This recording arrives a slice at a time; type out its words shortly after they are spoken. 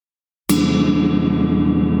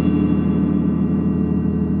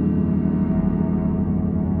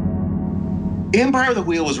Empire of the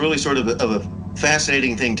Wheel was really sort of a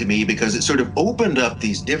fascinating thing to me because it sort of opened up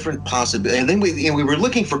these different possibilities. And then we were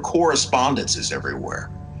looking for correspondences everywhere.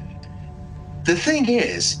 The thing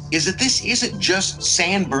is that this isn't just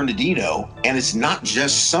San Bernardino, and it's not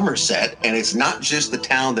just Somerset, and it's not just the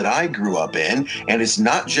town that I grew up in, and it's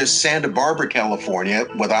not just Santa Barbara, California,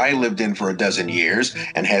 what I lived in for a dozen years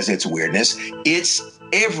and has its weirdness. It's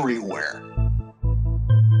everywhere.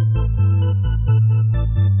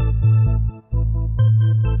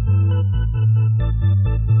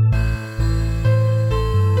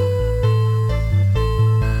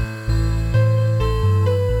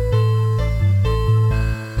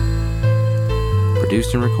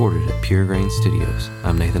 Produced and recorded at Pure Grain Studios.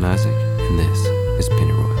 I'm Nathan Isaac, and this is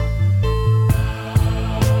Pennyroyal.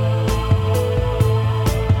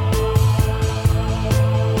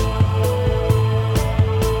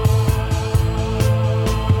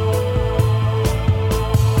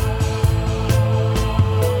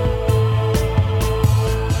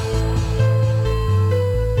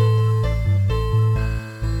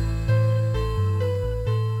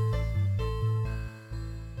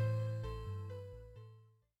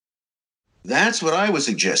 That's what I would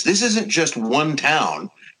suggest. This isn't just one town.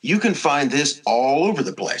 You can find this all over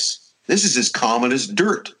the place. This is as common as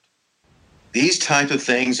dirt. These type of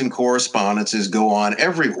things and correspondences go on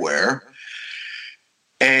everywhere.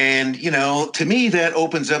 And, you know, to me, that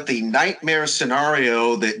opens up the nightmare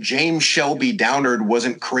scenario that James Shelby Downard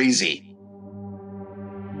wasn't crazy.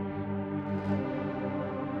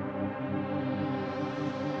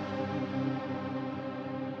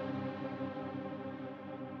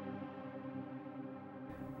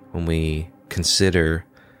 When we consider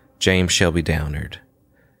James Shelby Downard,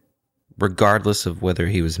 regardless of whether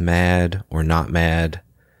he was mad or not mad,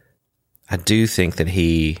 I do think that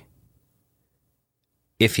he,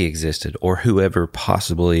 if he existed, or whoever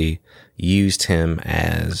possibly used him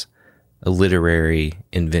as a literary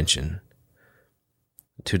invention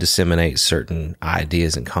to disseminate certain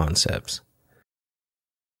ideas and concepts,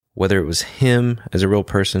 whether it was him as a real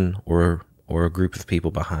person or a group of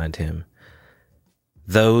people behind him,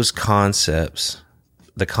 those concepts,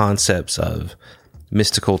 the concepts of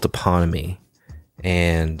mystical toponymy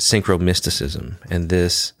and synchromysticism, and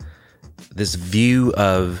this view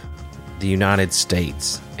of the United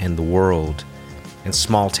States and the world and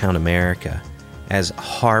small town America as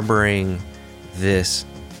harboring this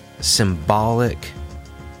symbolic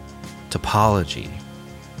topology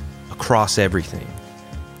across everything.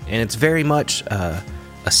 And it's very much a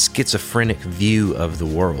schizophrenic view of the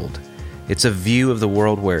world. It's a view of the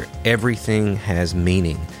world where everything has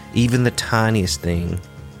meaning. Even the tiniest thing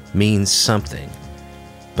means something,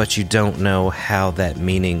 but you don't know how that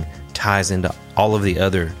meaning ties into all of the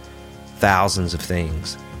other thousands of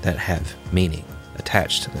things that have meaning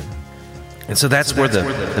attached to them. And so that's where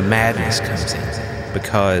the madness comes in,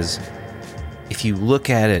 because if you look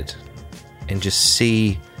at it and just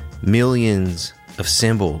see millions of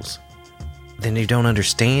symbols, then you don't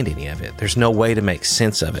understand any of it. There's no way to make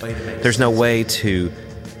sense of it. There's no way to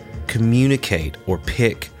communicate or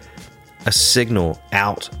pick a signal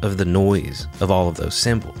out of the noise of all of those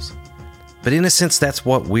symbols. But in a sense, that's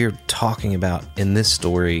what we're talking about in this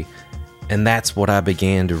story, and that's what I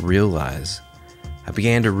began to realize. I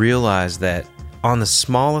began to realize that on the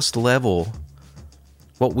smallest level,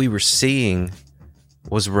 what we were seeing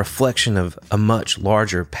was a reflection of a much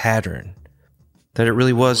larger pattern, that it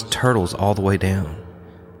really was turtles all the way down.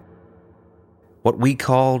 What we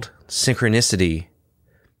called synchronicity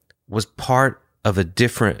was part of a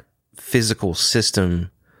different physical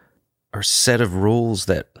system or set of rules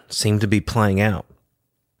that seemed to be playing out.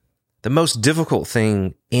 The most difficult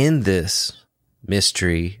thing in this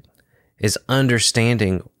mystery is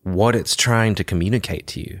understanding what it's trying to communicate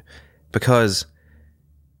to you, because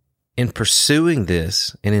in pursuing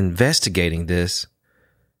this and investigating this,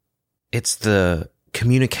 it's the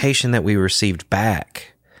communication that we received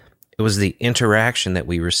back. It was the interaction that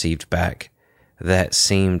we received back that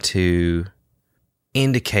seemed to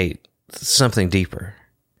indicate something deeper,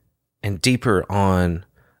 and deeper on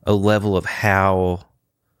a level of how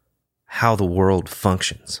the world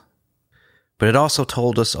functions. But it also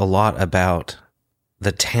told us a lot about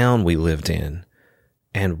the town we lived in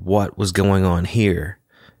and what was going on here,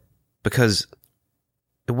 because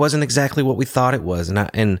it wasn't exactly what we thought it was. And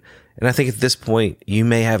I think at this point, you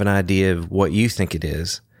may have an idea of what you think it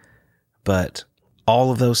is, but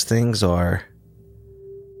all of those things are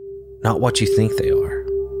not what you think they are.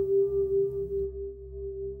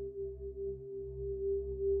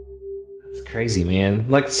 It's crazy, man.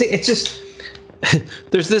 Like, see, it's just,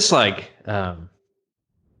 there's this like,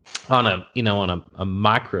 on a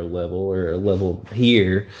micro level or a level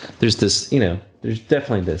here, there's this, there's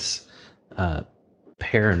definitely this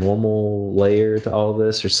paranormal layer to all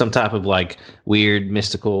this, or some type of like weird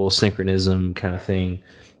mystical synchronism kind of thing.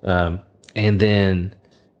 And then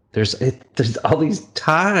there's all these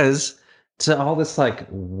ties to all this like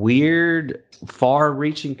weird,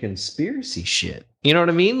 far-reaching conspiracy shit. You know what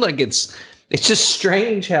I mean? Like it's just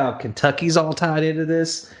strange how Kentucky's all tied into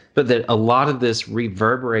this, but that a lot of this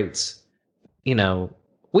reverberates. We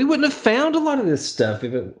wouldn't have found a lot of this stuff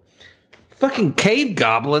if it fucking cave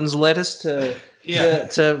goblins led us to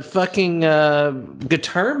fucking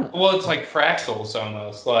Guterma. Well, it's like fractals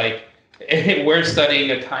almost. Like we're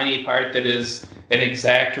studying a tiny part that is an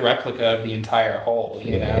exact replica of the entire whole.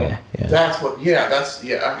 You know, that's what.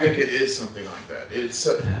 I think it is something like that.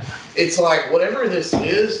 It's like whatever this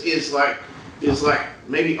is like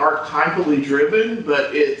maybe archetypally driven,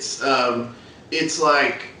 but it's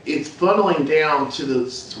like it's funneling down to the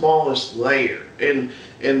smallest layer, and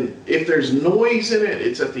if there's noise in it,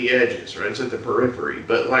 it's at the edges, right? It's at the periphery.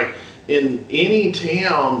 But like in any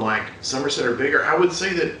town like Somerset or bigger, I would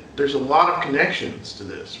say that there's a lot of connections to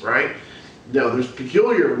this, right? No, there's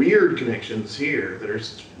peculiar, weird connections here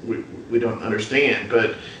that we don't understand,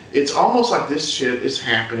 but it's almost like this shit is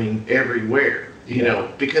happening everywhere,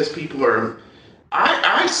 because people are.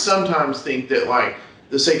 I sometimes think that like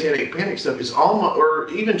the Satanic Panic stuff is almost, or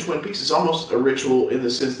even Twin Peaks is almost a ritual in the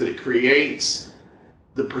sense that it creates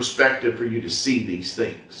the perspective for you to see these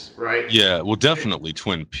things, right? Yeah, well, definitely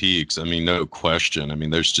Twin Peaks. I mean, no question. I mean,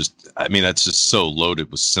 that's just so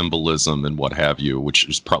loaded with symbolism and what have you, which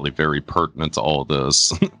is probably very pertinent to all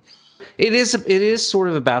this. It is sort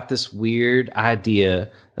of about this weird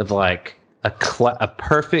idea of like a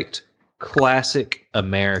perfect classic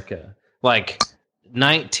America, like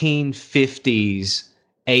 1950s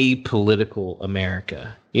apolitical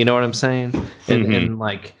America. You know what I'm saying? And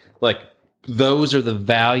like those are the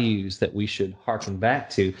values that we should harken back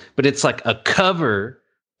to. But it's like a cover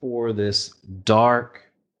for this dark,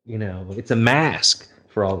 it's a mask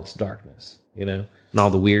for all this darkness, and all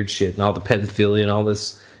the weird shit and all the pedophilia and all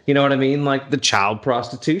this, you know what I mean? Like the child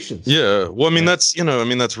prostitution. Yeah. Well, I mean, that's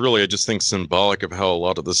really, I just think, symbolic of how a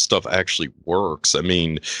lot of this stuff actually works. I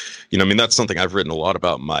mean, that's something I've written a lot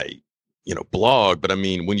about in my, blog. But I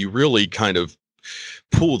mean, when you really kind of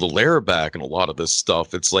pull the layer back in a lot of this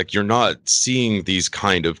stuff, it's like you're not seeing these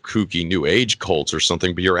kind of kooky new age cults or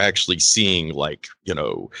something, but you're actually seeing like,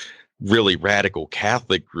 really radical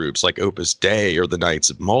Catholic groups like Opus Dei or the Knights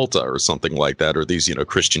of Malta or something like that, or these,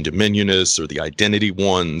 Christian Dominionists or the Identity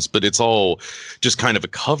Ones. But it's all just kind of a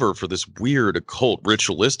cover for this weird occult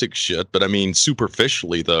ritualistic shit. But I mean,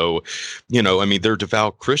 superficially though, they're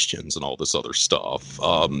devout Christians and all this other stuff.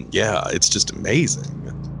 It's just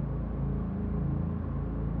amazing.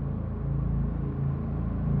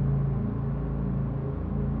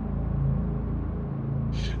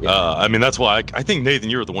 That's why I think, Nathan,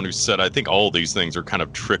 you're the one who said, I think all these things are kind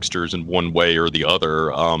of tricksters in one way or the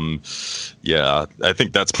other. I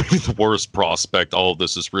think that's maybe the worst prospect. All of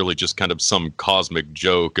this is really just kind of some cosmic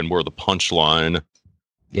joke, and we're the punchline.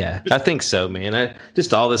 Yeah, I think so, man.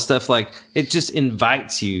 Just all this stuff, like, it just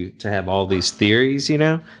invites you to have all these theories,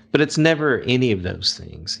 but it's never any of those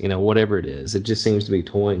things, whatever it is. It just seems to be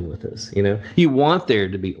toying with us, You want there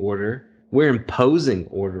to be order. We're imposing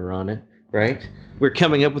order on it, right? We're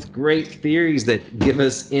coming up with great theories that give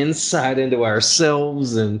us insight into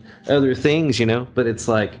ourselves and other things, but it's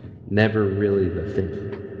like never really the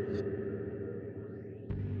thing.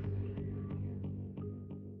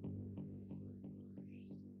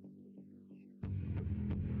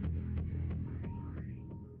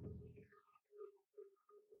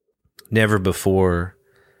 Never before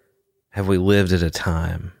have we lived at a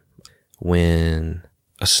time when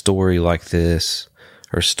a story like this,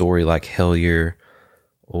 or a story like Hellier,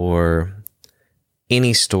 or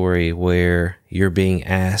any story where you're being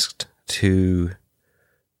asked to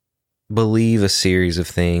believe a series of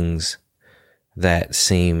things that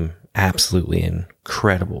seem absolutely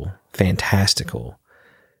incredible, fantastical,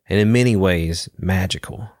 and in many ways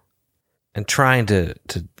magical. And trying to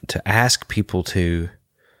ask people to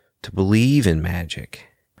believe in magic.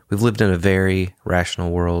 We've lived in a very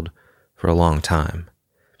rational world for a long time,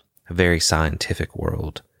 a very scientific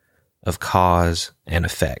world of cause and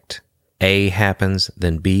effect. A happens,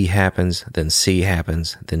 then B happens, then C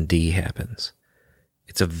happens, then D happens.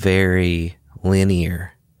 It's a very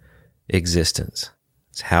linear existence.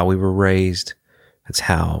 It's how we were raised. It's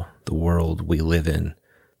how the world we live in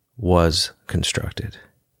was constructed.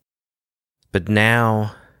 But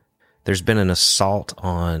now there's been an assault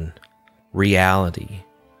on reality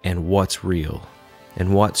and what's real.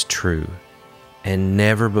 and what's true. And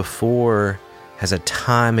never before has a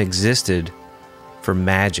time existed for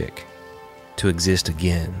magic to exist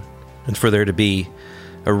again, and for there to be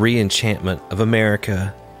a re-enchantment of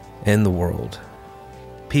America and the world.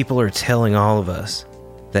 People are telling all of us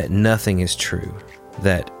that nothing is true,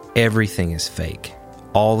 that everything is fake.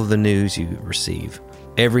 All of the news you receive,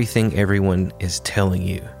 everything everyone is telling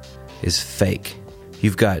you is fake.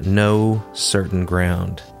 You've got no certain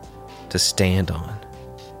ground to stand on.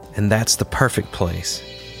 And that's the perfect place,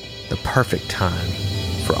 the perfect time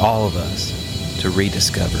for all of us to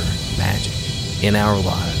rediscover magic in our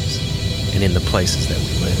lives and in the places that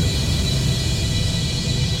we live.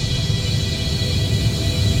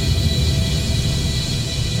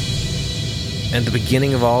 At the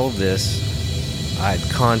beginning of all of this, I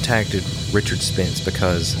had contacted Richard Spence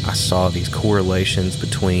because I saw these correlations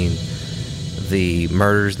between the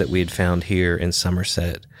murders that we had found here in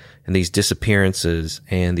Somerset and these disappearances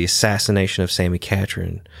and the assassination of Sammy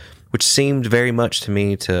Catron, which seemed very much to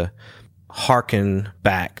me to hearken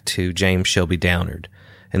back to James Shelby Downard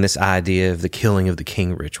and this idea of the killing of the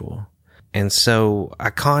king ritual. And so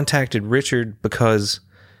I contacted Richard because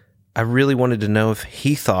I really wanted to know if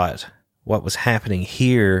he thought what was happening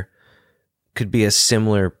here could be a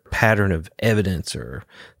similar pattern of evidence, or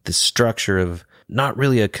the structure of not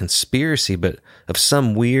really a conspiracy, but of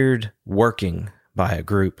some weird working by a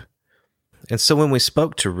group. And so when we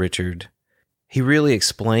spoke to Richard, he really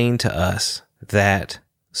explained to us that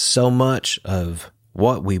so much of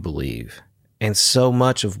what we believe, and so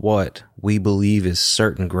much of what we believe is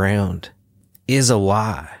certain ground, is a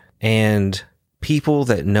lie. And people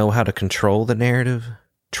that know how to control the narrative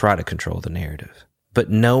try to control the narrative. But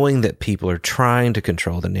knowing that people are trying to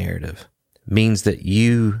control the narrative means that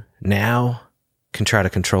you now can try to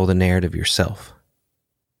control the narrative yourself.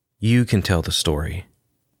 You can tell the story.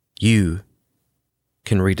 You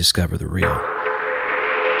can rediscover the real.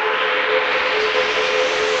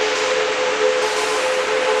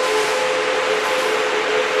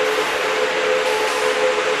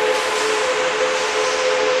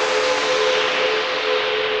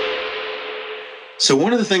 So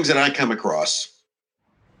one of the things that I come across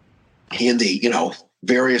in the,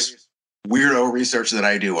 various weirdo research that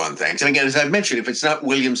I do on things, and again, as I've mentioned, if it's not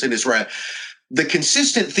Williamson, it's right. The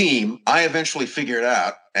consistent theme I eventually figured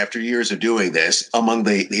out after years of doing this among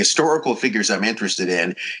the historical figures I'm interested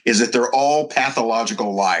in is that they're all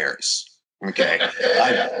pathological liars. Okay.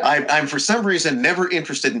 I'm for some reason never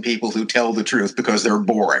interested in people who tell the truth because they're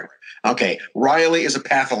boring. Okay. Riley is a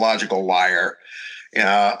pathological liar.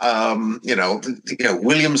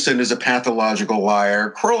 Williamson is a pathological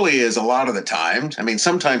liar. Crowley is a lot of the time. I mean,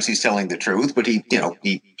 sometimes he's telling the truth, but he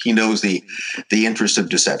knows the interest of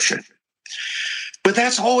deception. But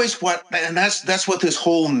that's always that's what this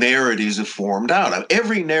whole narrative is formed out of.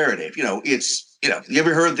 Every narrative, you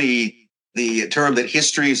ever heard the term that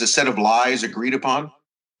history is a set of lies agreed upon?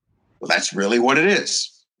 Well, that's really what it is.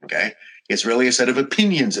 Okay. It's really a set of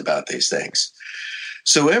opinions about these things.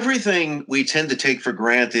 So everything we tend to take for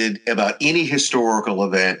granted about any historical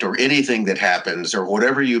event or anything that happens or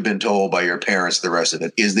whatever you've been told by your parents, the rest of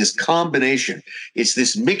it, is this combination. It's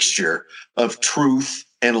this mixture of truth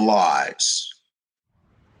and lies.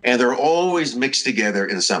 And they're always mixed together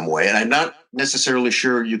in some way. And I'm not necessarily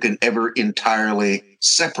sure you can ever entirely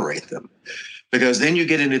separate them, because then you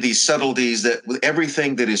get into these subtleties that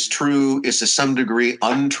everything that is true is to some degree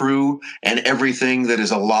untrue, and everything that is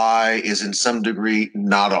a lie is in some degree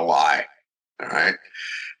not a lie. All right.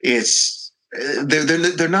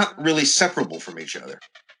 They're not really separable from each other.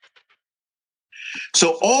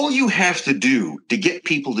 So all you have to do to get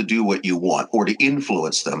people to do what you want or to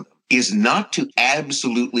influence them is not to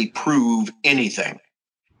absolutely prove anything.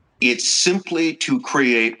 It's simply to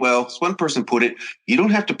create, well, as one person put it, you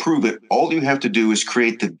don't have to prove it. All you have to do is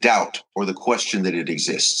create the doubt or the question that it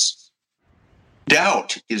exists.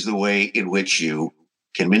 Doubt is the way in which you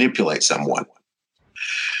can manipulate someone.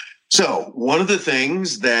 So one of the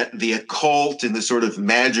things that the occult and the sort of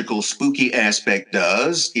magical, spooky aspect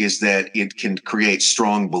does is that it can create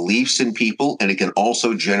strong beliefs in people, and it can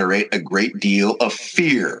also generate a great deal of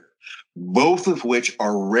fear, both of which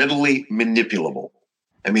are readily manipulable.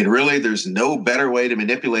 I mean, really, there's no better way to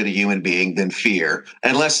manipulate a human being than fear,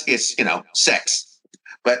 unless it's, sex.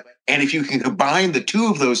 And if you can combine the two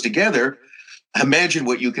of those together, imagine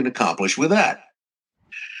what you can accomplish with that.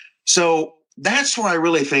 So that's where I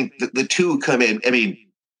really think that the two come in. I mean,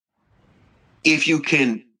 if you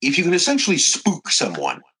can essentially spook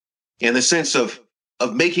someone in the sense of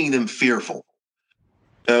making them fearful,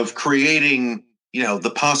 of creating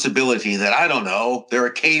the possibility that, I don't know, there are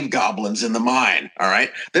cave goblins in the mine. All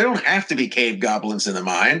right. There don't have to be cave goblins in the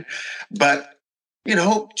mine, but,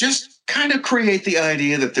 just kind of create the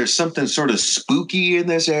idea that there's something sort of spooky in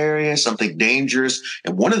this area, something dangerous.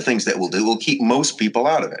 And one of the things that we'll do will keep most people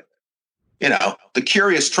out of it. The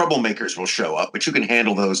curious troublemakers will show up, but you can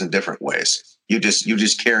handle those in different ways. You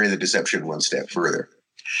just carry the deception one step further.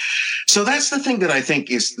 So that's the thing that I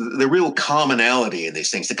think is the real commonality in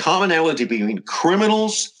these things. The commonality between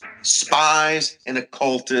criminals, spies, and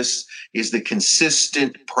occultists is the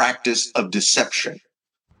consistent practice of deception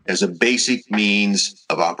as a basic means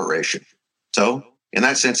of operation. So in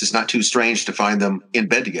that sense, it's not too strange to find them in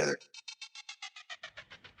bed together.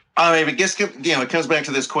 I mean, it comes back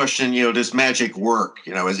to this question, does magic work?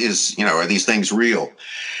 Are these things real?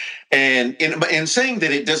 And in saying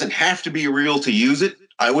that it doesn't have to be real to use it,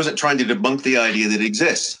 I wasn't trying to debunk the idea that it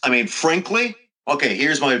exists. I mean, frankly, okay,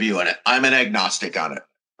 here's my view on it. I'm an agnostic on it.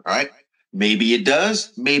 All right. Maybe it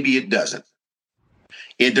does. Maybe it doesn't.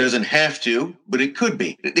 It doesn't have to, but it could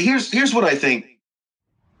be. Here's what I think.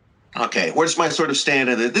 Okay, where's my sort of stand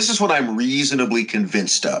on it? This is what I'm reasonably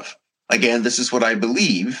convinced of. Again, this is what I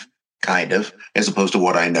believe, kind of, as opposed to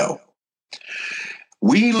what I know.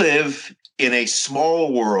 We live in a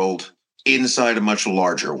small world inside a much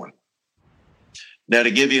larger one. Now,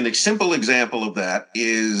 to give you a simple example of that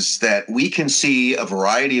is that we can see a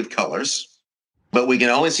variety of colors, but we can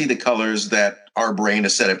only see the colors that our brain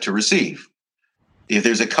is set up to receive. If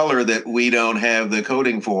there's a color that we don't have the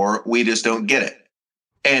coding for, we just don't get it.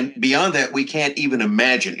 And beyond that, we can't even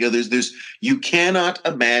imagine. You cannot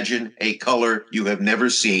imagine a color you have never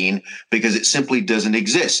seen because it simply doesn't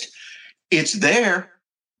exist. It's there.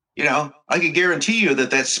 I can guarantee you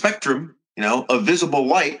that spectrum, of visible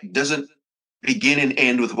light doesn't begin and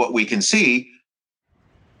end with what we can see.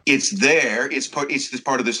 It's there. It's part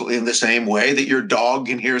of this in the same way that your dog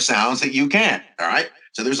can hear sounds that you can't. All right.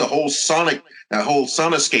 So there's a whole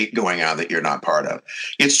sonoscape going on that you're not part of.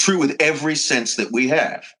 It's true with every sense that we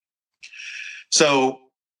have. So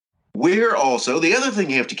we're also, the other thing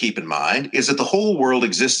you have to keep in mind is that the whole world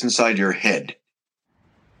exists inside your head.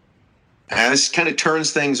 And this kind of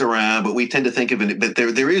turns things around, but we tend to think of it, but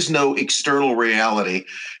there is no external reality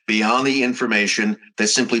beyond the information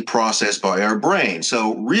that's simply processed by our brain.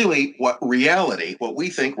 So really what we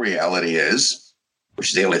think reality is, which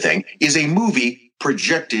is the only thing, is a movie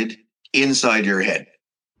projected inside your head.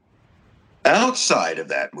 Outside of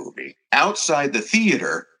that movie, outside the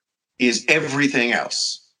theater, is everything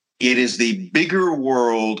else. It is the bigger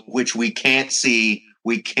world which we can't see,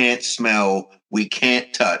 we can't smell, we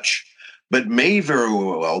can't touch, but may very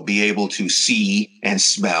well be able to see and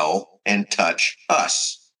smell and touch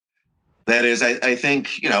us. That is, I think,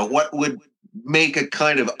 what would make a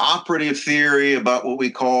kind of operative theory about what we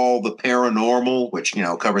call the paranormal, which,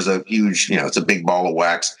 covers a huge, it's a big ball of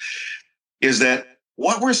wax, is that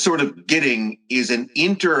what we're sort of getting is an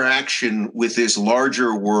interaction with this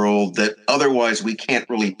larger world that otherwise we can't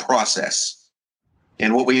really process.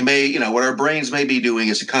 And what what our brains may be doing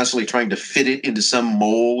is constantly trying to fit it into some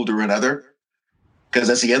mold or another. Because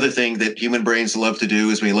that's the other thing that human brains love to do,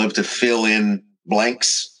 is we love to fill in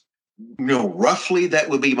blanks. Roughly that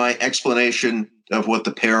would be my explanation of what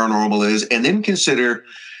the paranormal is. And then consider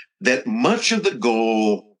that much of the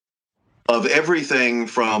goal of everything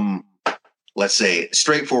from, let's say,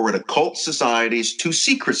 straightforward occult societies to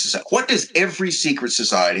secret society. What does every secret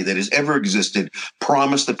society that has ever existed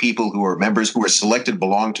promise the people who are members, who are selected,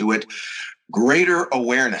 belong to it? Greater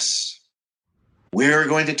awareness. We're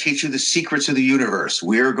going to teach you the secrets of the universe.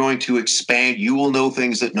 We're going to expand. You will know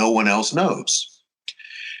things that no one else knows.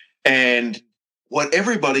 And what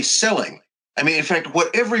everybody's selling, in fact,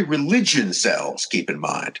 what every religion sells, keep in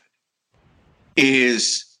mind,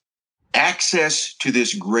 is access to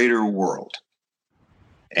this greater world.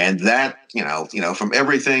 And that, from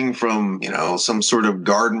everything from, some sort of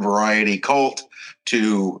garden variety cult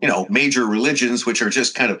to, major religions, which are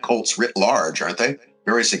just kind of cults writ large, aren't they?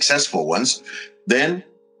 Very successful ones. Then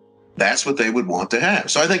that's what they would want to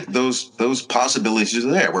have. So I think those possibilities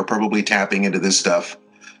are there. We're probably tapping into this stuff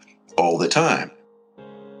all the time.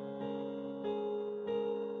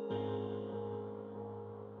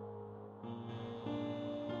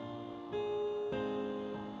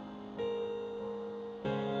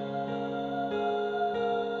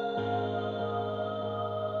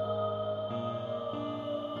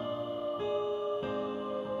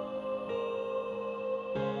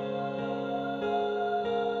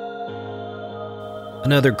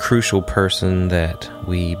 Another crucial person that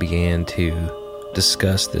we began to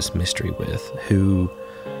discuss this mystery with, who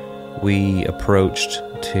we approached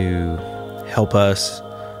to help us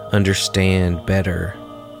understand better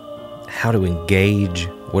how to engage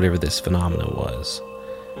whatever this phenomena was,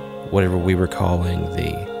 whatever we were calling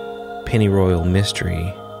the Pennyroyal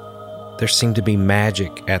Mystery. There seemed to be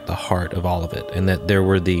magic at the heart of all of it, and that there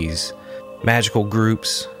were these magical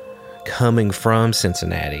groups coming from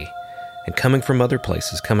Cincinnati and coming from other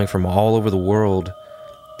places, coming from all over the world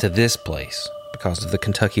to this place because of the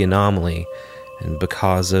Kentucky anomaly and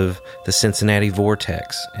because of the Cincinnati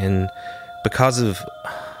vortex and because of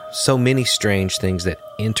so many strange things that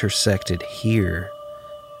intersected here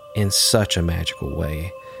in such a magical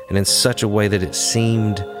way, and in such a way that it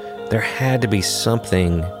seemed there had to be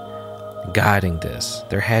something guiding this.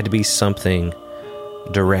 There had to be something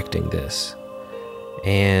directing this.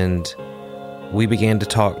 And we began to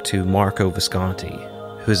talk to Marco Visconti,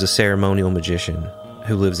 who is a ceremonial magician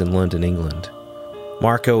who lives in London, England.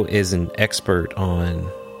 Marco is an expert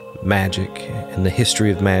on magic and the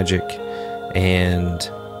history of magic,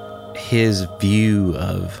 and his view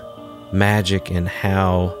of magic and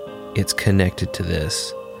how it's connected to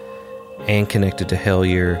this and connected to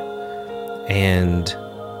Hellier, and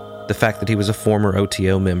the fact that he was a former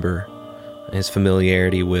OTO member, his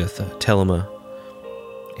familiarity with Telema,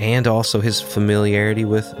 and also his familiarity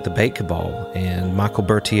with the Bait Cabal and Michael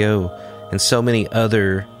Berthiaud and so many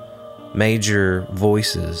other major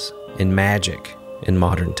voices in magic in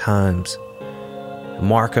modern times.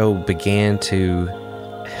 Marco began to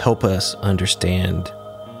help us understand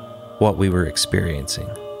what we were experiencing.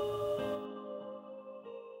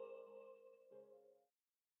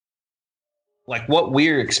 Like what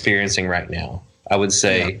we're experiencing right now, I would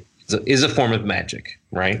say, is a form of magic,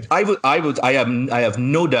 right? I have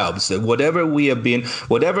no doubts that whatever we have been,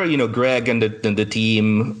 whatever, Greg and the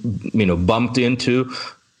team, bumped into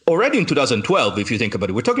already in 2012, if you think about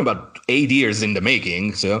it, we're talking about 8 years in the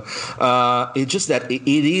making. So it's just that it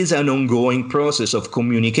is an ongoing process of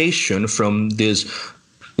communication from these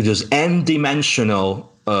n-dimensional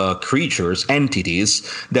creatures, entities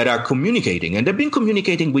that are communicating, and they've been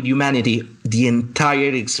communicating with humanity the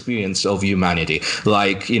entire experience of humanity.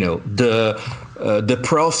 Like, the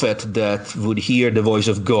prophet that would hear the voice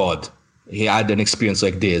of God, he had an experience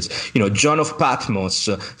like this. John of Patmos,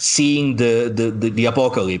 seeing the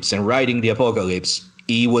apocalypse and writing the apocalypse,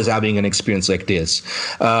 he was having an experience like this.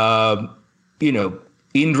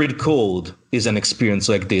 Indrid Cold is an experience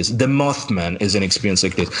like this. The Mothman is an experience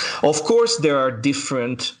like this. Of course, there are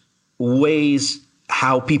different ways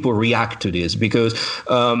how people react to this, because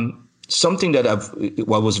something that I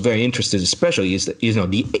was very interested, especially, is that,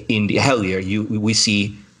 in the Hellier, we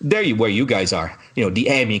see there where you guys are, the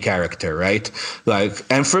Amy character, right? Like,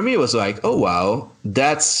 and for me, it was like, oh wow,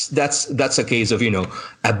 that's a case of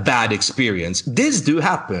a bad experience. This do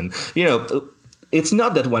happen, It's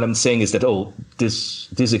not that what I'm saying is that,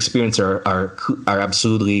 these experiences are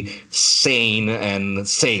absolutely sane and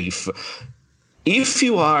safe. If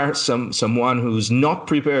you are someone who's not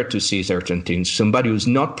prepared to see certain things, somebody who's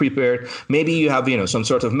not prepared, maybe you have some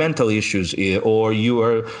sort of mental issues, or you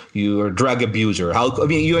are a drug abuser.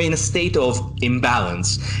 You're in a state of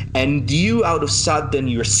imbalance, and you out of sudden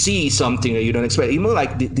you see something that you don't expect. More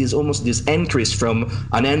like these entries from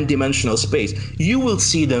an n-dimensional space. You will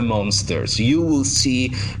see the monsters. You will see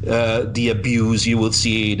the abuse. You will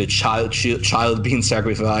see the child being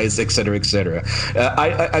sacrificed, etc., etc.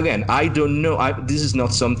 I don't know. This is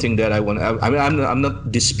not something that I want. I'm not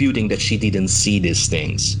disputing that she didn't see these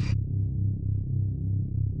things.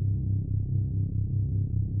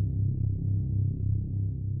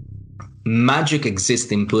 Magic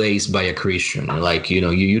exists in place by a Christian. Like,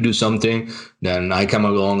 you do something, then I come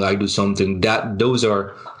along, I do something. Those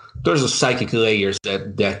are psychic layers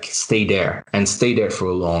that stay there and stay there for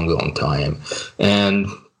a long, long time. And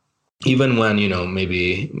even when,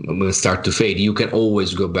 maybe we start to fade, you can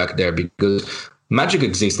always go back there, because magic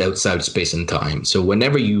exists outside space and time. So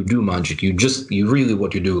whenever you do magic,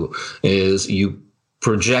 what you do is you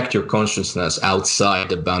project your consciousness outside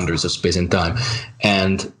the boundaries of space and time.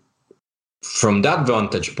 And from that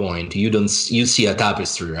vantage point, you see a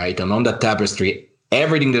tapestry, right? And on that tapestry,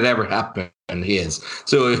 everything that ever happened is.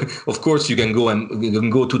 So of course you can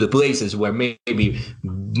go to the places where maybe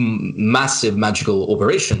massive magical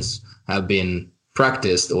operations have been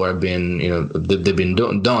practiced or have been, they've been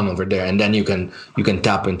done over there, and then you can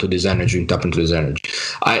tap into this energy and tap into this energy.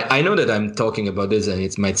 I know that I'm talking about this and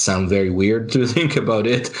it might sound very weird to think about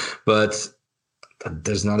it, but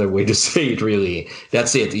there's another way to say it, really.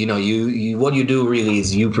 That's it. You what you do really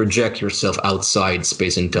is you project yourself outside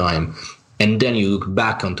space and time, and then you look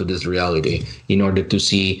back onto this reality in order to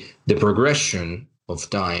see the progression of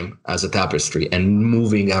time as a tapestry and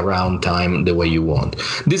moving around time the way you want.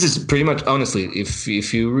 This is pretty much, honestly, if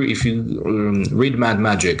you read Mad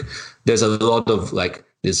Magic, there's a lot of like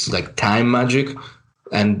this like time magic,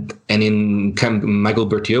 and in Michael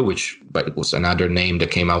Berthiaume, which but was another name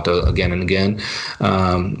that came out again and again. He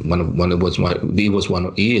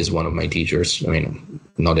is one of my teachers. I mean,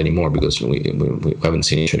 not anymore because we haven't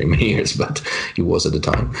seen each other in many years, but he was at the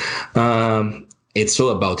time. It's all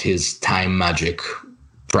about his time magic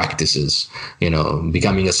practices,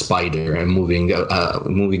 becoming a spider and moving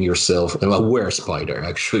yourself, a were spider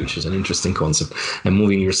actually, which is an interesting concept, and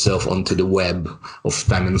moving yourself onto the web of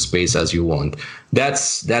time and space as you want.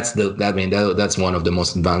 That's one of the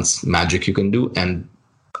most advanced magic you can do, and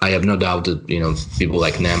I have no doubt that people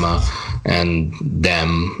like Nema and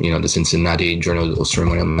them, the Cincinnati Journal of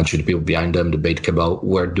Ceremonial Magic, the people behind them, the Beit Cabal,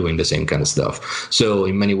 were doing the same kind of stuff. So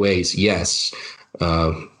in many ways, yes.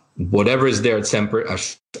 Whatever is there at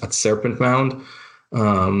Serpent Mound,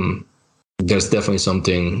 there's definitely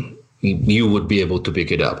something you would be able to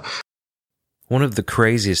pick it up. One of the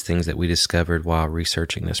craziest things that we discovered while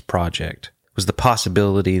researching this project was the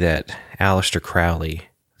possibility that Aleister Crowley,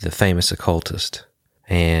 the famous occultist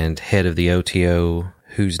and head of the OTO,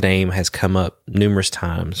 whose name has come up numerous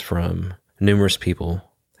times from numerous people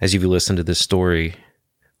as you've listened to this story,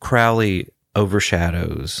 Crowley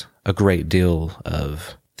overshadows a great deal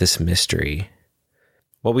of this mystery.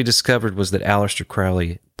 What we discovered was that Aleister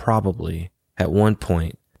Crowley probably, at one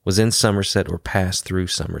point, was in Somerset or passed through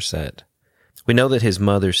Somerset. We know that his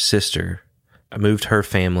mother's sister moved her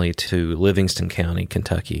family to Livingston County,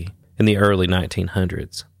 Kentucky, in the early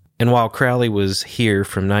 1900s. And while Crowley was here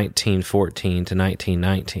from 1914 to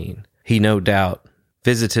 1919, he no doubt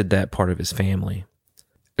visited that part of his family.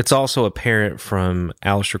 It's also apparent from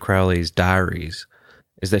Aleister Crowley's diaries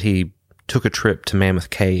is that he took a trip to Mammoth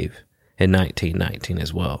Cave in 1919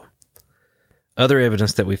 as well. Other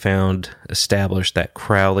evidence that we found established that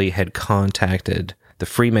Crowley had contacted the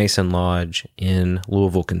Freemason Lodge in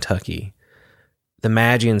Louisville, Kentucky. The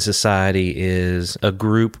Magian Society is a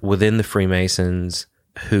group within the Freemasons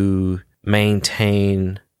who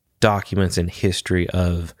maintain documents and history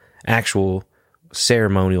of actual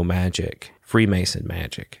ceremonial magic, Freemason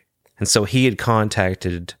magic. And so he had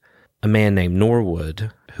contacted a man named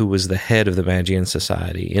Norwood, who was the head of the Magian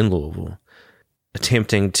Society in Louisville,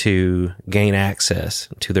 attempting to gain access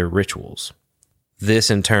to their rituals. This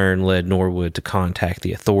in turn led Norwood to contact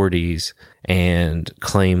the authorities and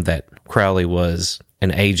claim that Crowley was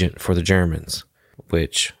an agent for the Germans,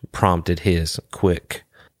 which prompted his quick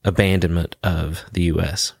abandonment of the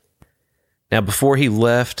U.S. Now, before he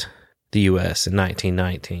left the U.S. in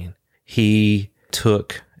 1919, he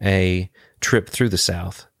took a trip through the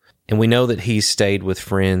South, and we know that he stayed with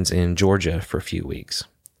friends in Georgia for a few weeks.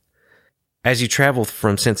 As you travel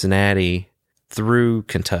from Cincinnati through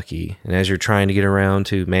Kentucky, and as you're trying to get around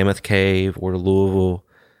to Mammoth Cave or to Louisville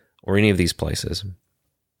or any of these places,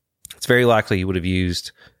 it's very likely you would have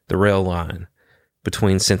used the rail line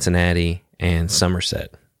between Cincinnati and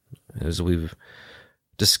Somerset. As we've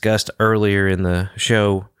discussed earlier in the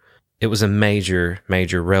show, it was a major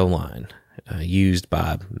rail line used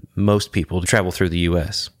by most people to travel through the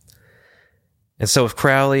U.S. And so if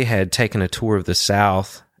Crowley had taken a tour of the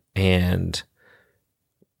South and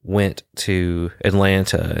went to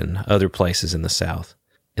Atlanta and other places in the South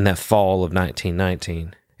in that fall of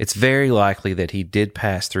 1919, it's very likely that he did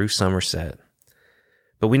pass through Somerset.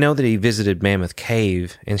 But we know that he visited Mammoth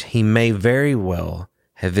Cave, and he may very well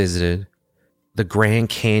have visited the Grand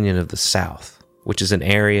Canyon of the South, which is an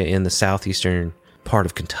area in the southeastern part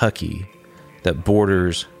of Kentucky that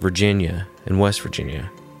borders Virginia and West Virginia.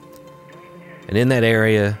 And in that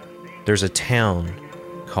area, there's a town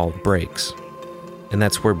called Breaks, and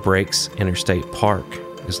that's where Breaks Interstate Park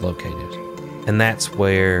is located. And that's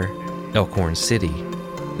where Elkhorn City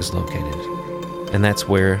is located. And that's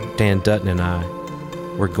where Dan Dutton and I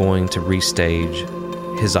were going to restage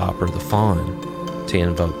his opera, The Faun, to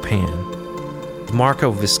invoke Pan.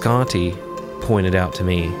 Marco Visconti pointed out to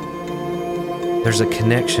me there's a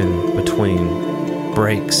connection between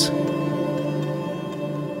Breaks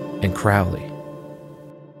and Crowley.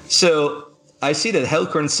 So I see that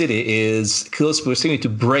Elkhorn City is close proximity to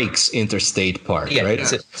Breaks Interstate Park, right?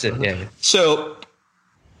 Yeah. So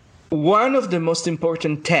one of the most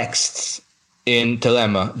important texts in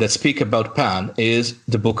Thelema that speak about Pan is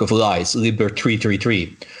the Book of Lies, Liber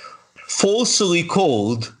 333, falsely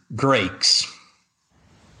called Breaks.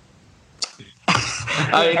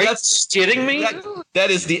 Are you kidding me?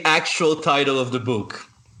 That is the actual title of the book.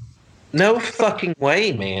 No fucking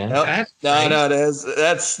way, man. No, That's no,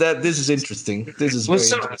 that's that. This is interesting. This is Well,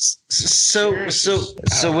 very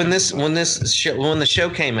so when the show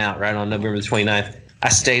came out right on November the 29th, I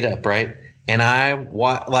stayed up, right, and I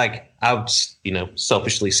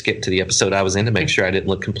selfishly skipped to the episode I was in to make sure I didn't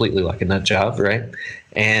look completely like a nut job, right,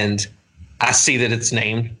 and I see that it's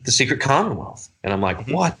named The Secret Commonwealth, and I'm like,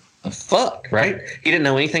 what the fuck, right? He didn't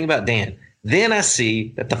know anything about Dan. Then I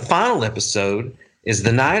see that the final episode is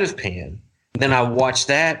The Night of Pan. Then I watch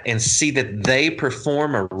that and see that they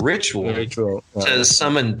perform a ritual to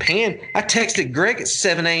summon Pan. I texted Greg at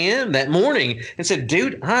 7 a.m. that morning and said,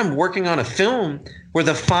 dude, I'm working on a film where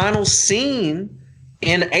the final scene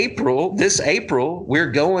in this April,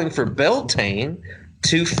 we're going for Beltane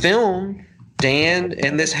to film Dan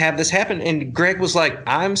and have this happen. And Greg was like,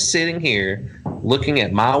 I'm sitting here looking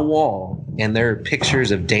at my wall and there are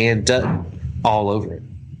pictures of Dan Dutton all over it.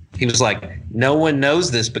 He was like, no one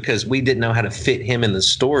knows this because we didn't know how to fit him in the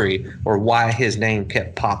story or why his name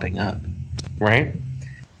kept popping up. Right?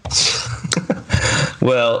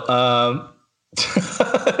 Well,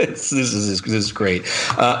 this is great.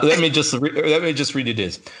 Let me just read you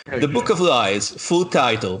this. The Book of Lies, full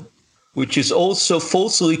title, which is also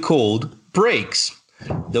falsely called Breaks.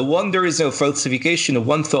 The Wonders of Falsification of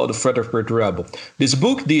One Thought of Frederick Rebel. This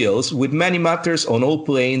book deals with many matters on all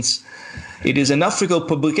planes. It is an ethical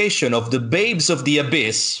publication of the Babes of the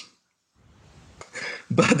Abyss.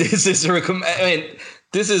 But this is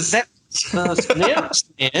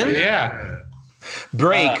yeah.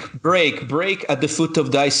 Break at the foot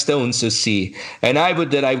of thy stones, O sea, and I would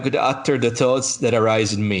that I could utter the thoughts that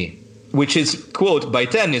arise in me. Which is quote by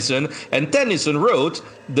Tennyson, and Tennyson wrote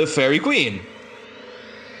The Fairy Queen.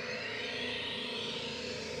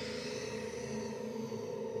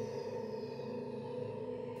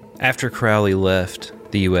 After Crowley left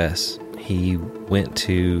the U.S., he went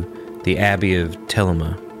to the Abbey of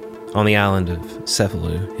Telema on the island of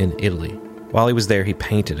Cefalù in Italy. While he was there, he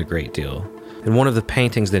painted a great deal. And one of the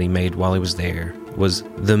paintings that he made while he was there was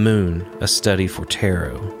The Moon, a Study for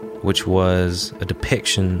Tarot, which was a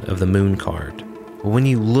depiction of the moon card. When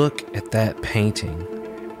you look at that painting,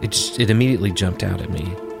 it immediately jumped out at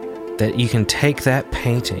me that you can take that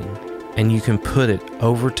painting and you can put it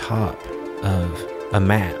over top of a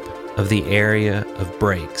map of the area of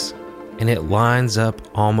breaks, and it lines up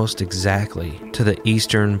almost exactly to the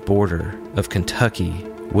eastern border of Kentucky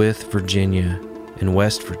with Virginia and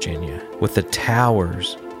West Virginia, with the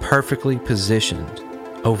towers perfectly positioned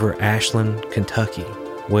over Ashland, Kentucky,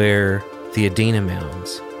 where the Adena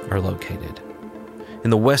Mounds are located. In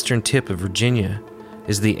the western tip of Virginia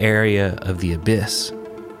is the area of the Abyss,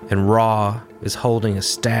 and Ra is holding a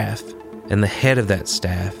staff, and the head of that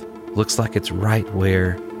staff looks like it's right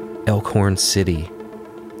where Elkhorn City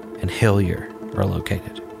and Hillier are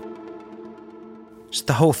located. Just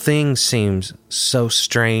the whole thing seems so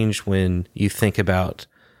strange when you think about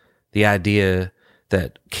the idea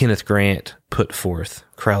that Kenneth Grant put forth,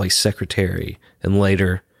 Crowley's secretary and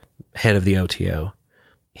later head of the OTO.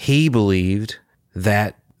 He believed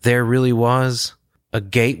that there really was a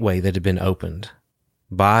gateway that had been opened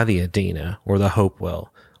by the Adena or the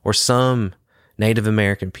Hopewell or some Native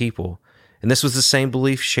American people. And this was the same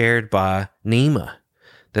belief shared by Nema,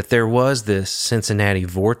 that there was this Cincinnati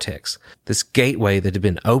vortex, this gateway that had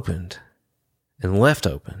been opened and left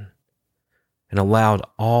open and allowed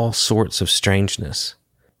all sorts of strangeness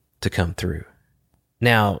to come through.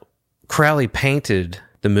 Now, Crowley painted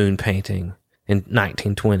the moon painting in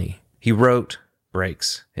 1920. He wrote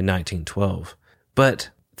Breaks in 1912. But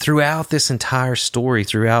throughout this entire story,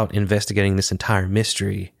 throughout investigating this entire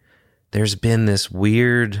mystery, there's been this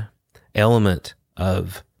weird element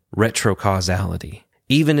of retrocausality.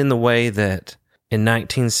 Even in the way that in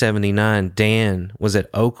 1979, Dan was at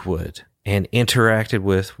Oakwood and interacted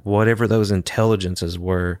with whatever those intelligences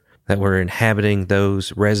were that were inhabiting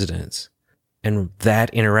those residents. And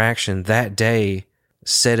that interaction that day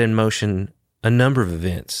set in motion a number of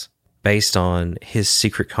events based on his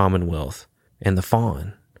secret commonwealth and the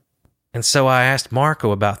fawn. And so I asked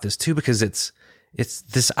Marco about this too, because it's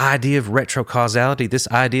this idea of retrocausality, this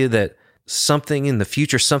idea that something in the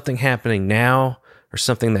future, something happening now, or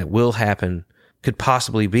something that will happen could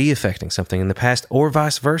possibly be affecting something in the past, or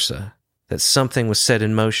vice versa, that something was set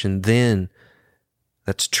in motion then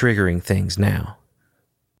that's triggering things now.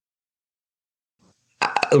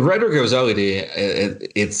 Retrocausality,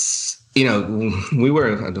 it's, we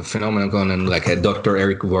were at the Phenomenon and like Dr.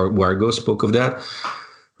 Eric Wargo spoke of that.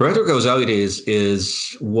 Retrocausality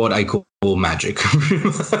is what I call magic.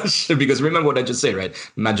 Because remember what I just said, right?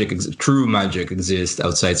 True magic exists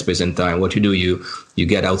outside space and time. What you do, you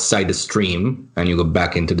get outside the stream and you go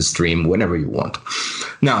back into the stream whenever you want.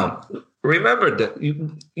 Now, remember that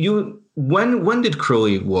when did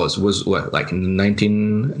Crowley was what, like in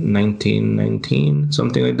 1919,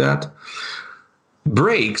 something like that?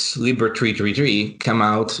 Brake's Liber 333 came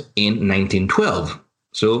out in 1912,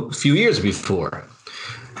 so a few years before.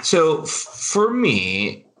 So for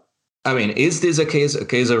me, I mean, is this a case of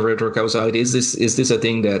retrocausality? Is this a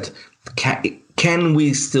thing that can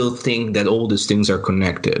we still think that all these things are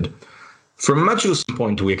connected? From a magical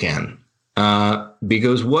standpoint, we can,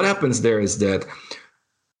 because what happens there is that,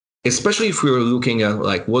 especially if we were looking at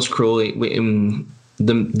like what's Crowley,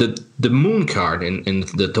 the moon card in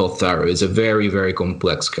the Thoth Tarot is a very, very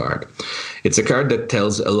complex card. It's a card that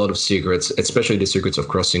tells a lot of secrets, especially the secrets of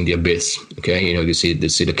crossing the abyss. Okay, you see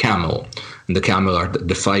the camel, and the camel are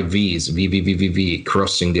the 5 V's, V,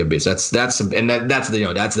 crossing the abyss. That's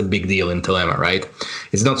the big deal in Thelema, right?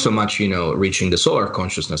 It's not so much reaching the solar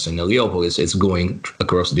consciousness in Heliopolis; it's going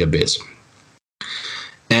across the abyss.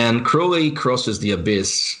 And Crowley crosses the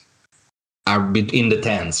abyss are in the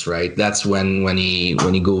 10s, right? That's when he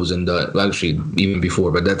goes in the, well, actually even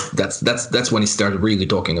before, but that's when he started really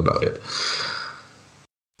talking about it.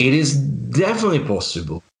 It is definitely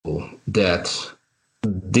possible that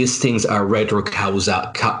these things are retrocaused.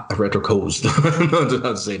 I don't know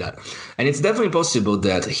how to say that. And it's definitely possible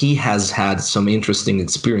that he has had some interesting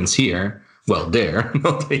experience here. Well, there,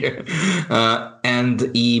 not here, and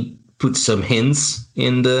he put some hints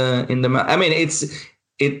in the. I mean,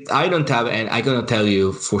 I don't have, and I cannot tell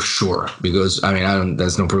you for sure because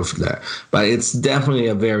there's no proof of that. But it's definitely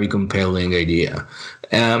a very compelling idea.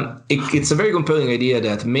 It's a very compelling idea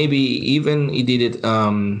that maybe even he did it,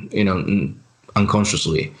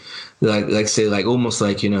 unconsciously, almost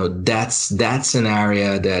like that's an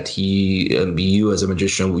area that you as a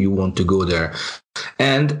magician, you want to go there.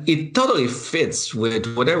 And it totally fits with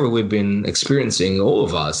whatever we've been experiencing, all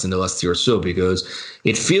of us, in the last year or so, because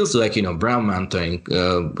it feels like, Brown Mountain,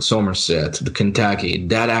 Somerset, the Kentucky,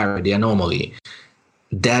 that area, the anomaly,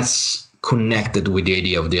 that's connected with the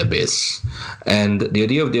idea of the abyss. And the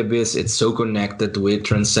idea of the abyss, it's so connected with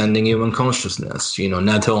transcending human consciousness,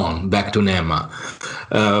 Naton, back to Nema.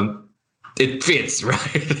 It fits, right?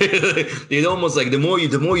 It almost like the more you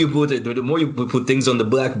put things on the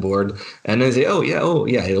blackboard, and then say, oh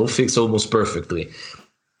yeah, it'll fix almost perfectly.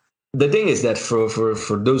 The thing is that for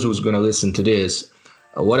those who's going to listen to this,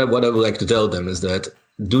 what I would like to tell them is that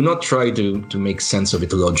do not try to make sense of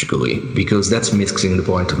it logically, because that's mixing the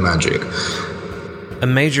point of magic. A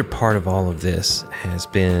major part of all of this has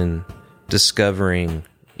been discovering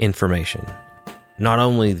information, not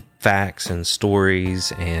only facts and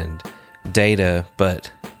stories and data,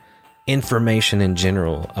 but information in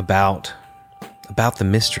general about the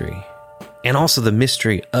mystery, and also the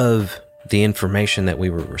mystery of the information that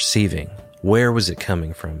we were receiving. Where was it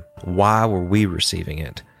coming from? Why were we receiving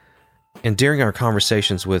it? And during our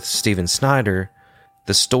conversations with Stephen Snyder,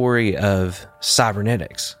 the story of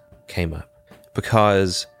cybernetics came up,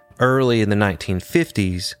 because early in the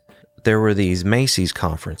 1950s, there were these Macy's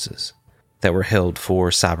conferences that were held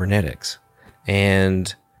for cybernetics,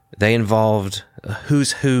 and they involved a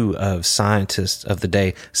who's who of scientists of the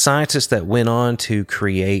day, scientists that went on to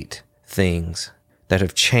create things that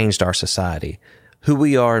have changed our society. Who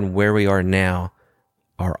we are and where we are now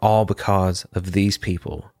are all because of these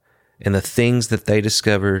people. And the things that they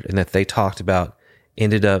discovered and that they talked about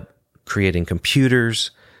ended up creating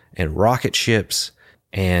computers and rocket ships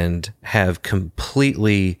and have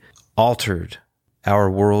completely altered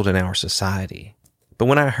our world and our society. But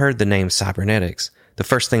when I heard the name cybernetics, the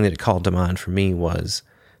first thing that it called to mind for me was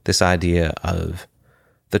this idea of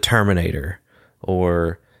the Terminator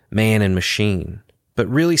or man and machine. But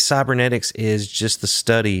really, cybernetics is just the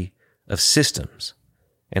study of systems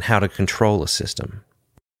and how to control a system.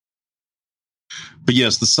 But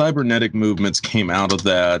yes, the cybernetic movements came out of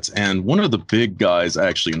that. And one of the big guys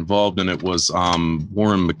actually involved in it was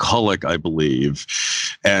Warren McCulloch, I believe.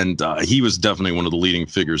 And he was definitely one of the leading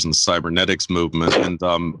figures in the cybernetics movement. And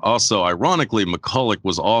also, ironically, McCulloch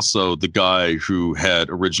was also the guy who had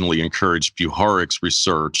originally encouraged Puharich's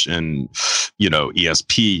research in,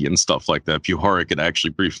 ESP and stuff like that. Puharich had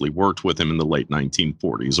actually briefly worked with him in the late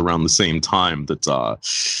 1940s, around the same time that,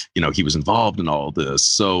 he was involved in all this.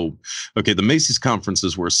 So, okay, the Macy's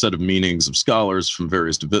conferences were a set of meetings of scholars from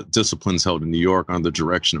various disciplines held in New York under the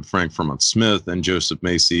direction of Frank Fremont Smith and Joseph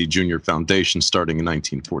Macy Jr. Foundation, starting in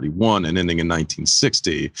 1941 and ending in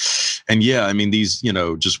 1960. And yeah, I mean, these,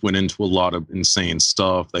 just went into a lot of insane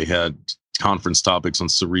stuff. They had conference topics on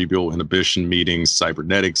cerebral inhibition meetings,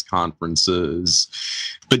 cybernetics conferences.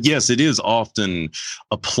 But yes, it is often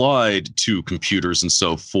applied to computers and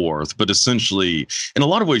so forth. But essentially, in a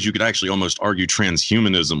lot of ways, you could actually almost argue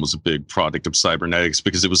transhumanism was a big product of cybernetics,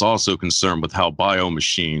 because it was also concerned with how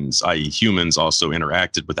biomachines, i.e. humans, also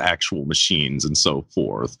interacted with actual machines and so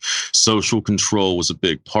forth. Social control was a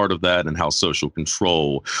big part of that, and how social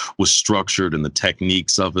control was structured and the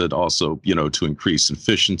techniques of it also, to increase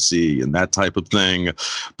efficiency and that type of thing.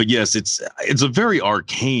 But yes, it's a very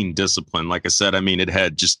arcane discipline. Like I said, it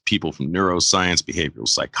had just people from neuroscience, behavioral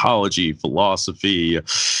psychology, philosophy.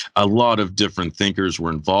 A lot of different thinkers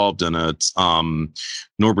were involved in it.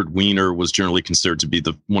 Norbert Wiener was generally considered to be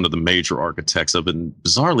one of the major architects of it. And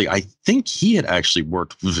bizarrely, I think he had actually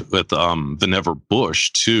worked with Vannevar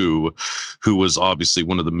Bush too, who was obviously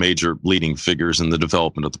one of the major leading figures in the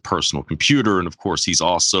development of the personal computer. And of course, he's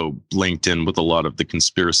also linked in with a lot of the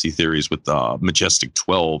conspiracy theories with Majestic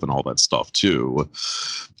 12 and all that stuff too.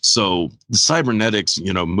 So the cybernetics,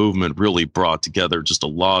 movement really brought together just a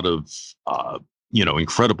lot of,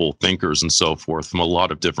 incredible thinkers and so forth from a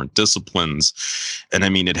lot of different disciplines. And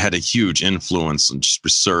it had a huge influence on just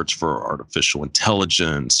research for artificial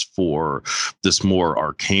intelligence, for this more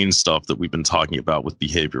arcane stuff that we've been talking about with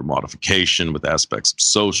behavior modification, with aspects of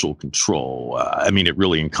social control. It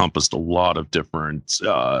really encompassed a lot of different,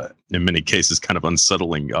 in many cases, kind of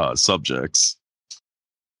unsettling subjects.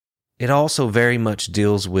 It also very much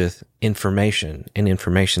deals with information and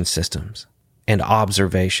information systems and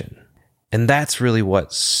observation. And that's really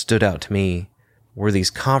what stood out to me, were these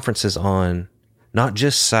conferences on not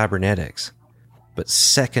just cybernetics, but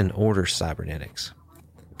second-order cybernetics.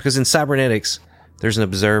 Because in cybernetics, there's an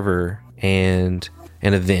observer and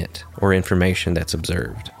an event or information that's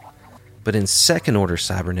observed. But in second-order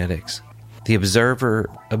cybernetics, the observer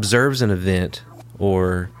observes an event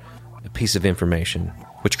or a piece of information,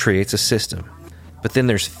 which creates a system. But then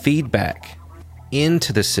there's feedback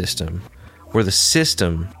into the system, where the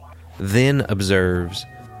system then observes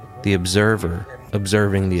the observer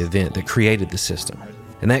observing the event that created the system.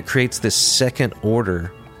 And that creates this second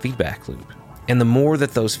order feedback loop. And the more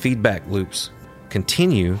that those feedback loops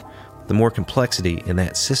continue, the more complexity in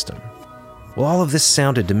that system. Well, all of this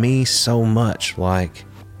sounded to me so much like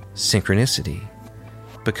synchronicity,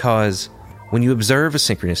 because when you observe a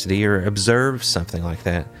synchronicity or observe something like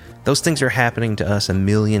that, those things are happening to us a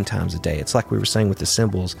million times a day. It's like we were saying with the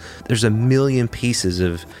symbols. There's a million pieces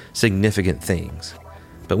of significant things.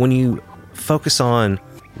 But when you focus on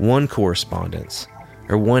one correspondence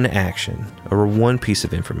or one action or one piece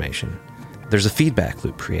of information, there's a feedback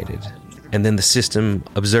loop created. And then the system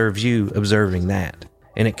observes you observing that.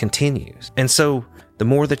 And it continues. And so the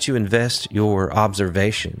more that you invest your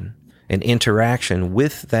observation and interaction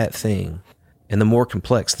with that thing, and the more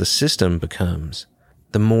complex the system becomes,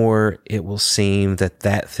 the more it will seem that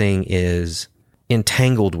that thing is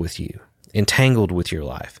entangled with you, entangled with your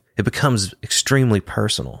life. It becomes extremely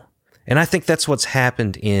personal. And I think that's what's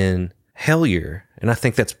happened in Hellier. And I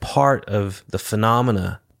think that's part of the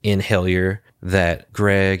phenomena in Hellier that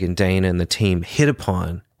Greg and Dana and the team hit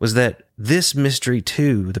upon, was that this mystery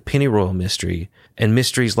too, the Pennyroyal mystery, and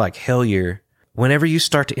mysteries like Hellier, whenever you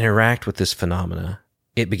start to interact with this phenomena,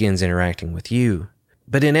 it begins interacting with you.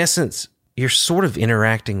 But in essence, you're sort of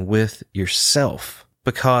interacting with yourself,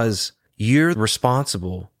 because you're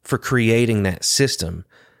responsible for creating that system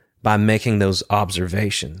by making those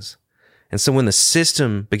observations. And so when the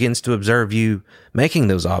system begins to observe you making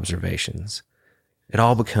those observations, it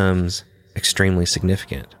all becomes extremely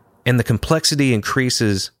significant. And the complexity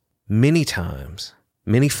increases many times,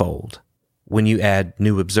 many-fold, when you add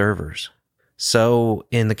new observers. So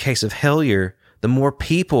in the case of Hellier, the more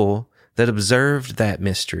people that observed that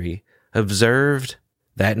mystery, observed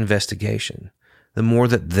that investigation, the more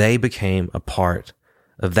that they became a part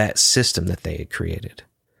of that system that they had created.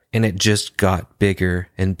 And it just got bigger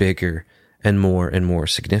and bigger and more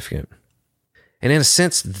significant. And in a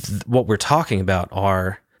sense, what we're talking about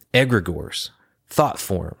are egregores, thought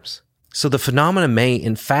forms. So the phenomena may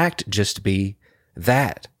in fact just be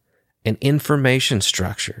that, an information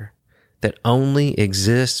structure that only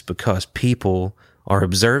exists because people are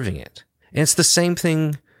observing it. And it's the same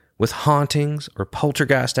thing with hauntings or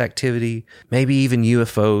poltergeist activity, maybe even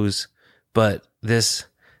UFOs, but this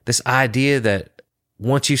idea that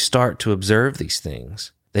once you start to observe these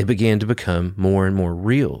things, they begin to become more and more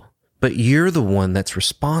real. But you're the one that's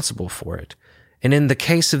responsible for it. And in the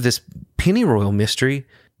case of this Pennyroyal mystery,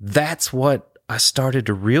 that's what I started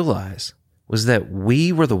to realize, was that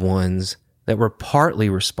we were the ones that were partly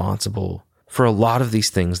responsible for a lot of these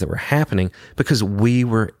things that were happening because we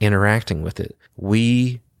were interacting with it.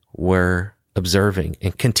 We were observing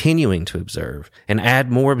and continuing to observe and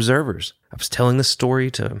add more observers. I was telling the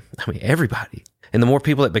story to, everybody. And the more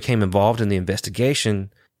people that became involved in the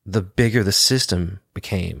investigation, the bigger the system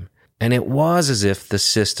became. And it was as if the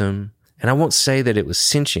system, and I won't say that it was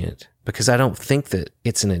sentient, because I don't think that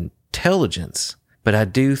it's an intelligence, but I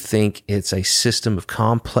do think it's a system of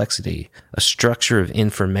complexity, a structure of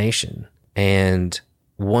information. And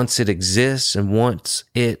once it exists and once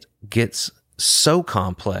it gets so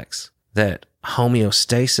complex that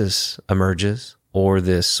homeostasis emerges, or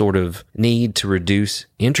this sort of need to reduce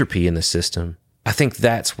entropy in the system, I think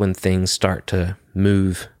that's when things start to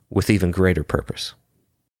move with even greater purpose.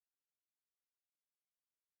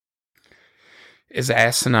 Is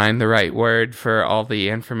asinine the right word for all the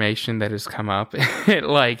information that has come up?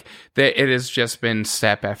 It has just been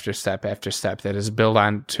step after step after step that has built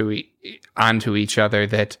onto each other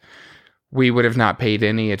that we would have not paid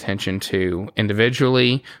any attention to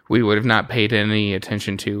individually. We would have not paid any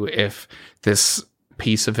attention to if this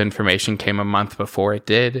piece of information came a month before it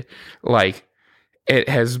did. It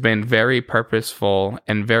has been very purposeful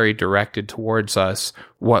and very directed towards us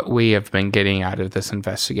what we have been getting out of this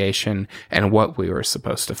investigation and what we were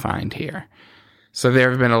supposed to find here. So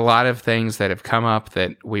there have been a lot of things that have come up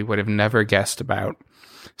that we would have never guessed about.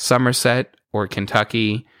 Somerset or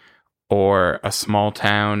Kentucky or a small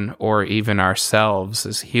town or even ourselves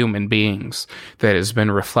as human beings that has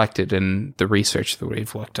been reflected in the research that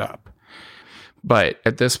we've looked up. But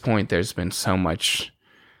at this point, there's been so much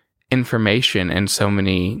information and so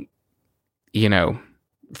many,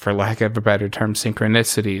 for lack of a better term,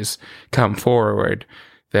 synchronicities come forward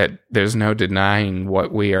that there's no denying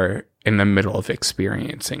what we are in the middle of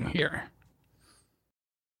experiencing here.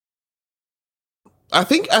 I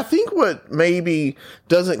think what maybe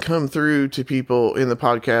doesn't come through to people in the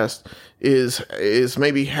podcast is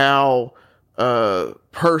maybe how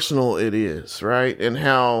personal it is, right? And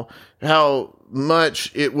how much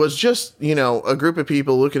it was just, a group of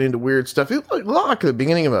people looking into weird stuff. It looked like the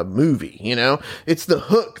beginning of a movie, It's the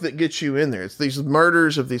hook that gets you in there. It's these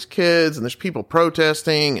murders of these kids and there's people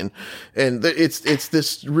protesting and it's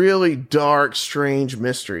this really dark, strange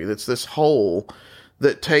mystery. That's this hole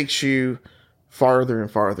that takes you farther and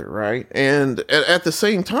farther, right? And at the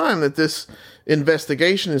same time that this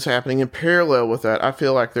investigation is happening in parallel with that, I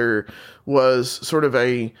feel like there was sort of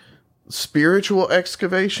a spiritual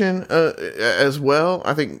excavation as well.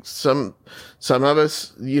 I think some of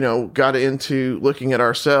us, got into looking at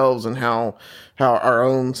ourselves and how our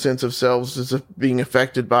own sense of selves is being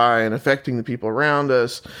affected by and affecting the people around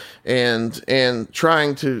us, and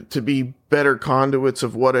trying to be better conduits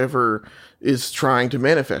of whatever is trying to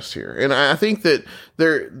manifest here. And I think that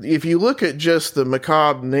if you look at just the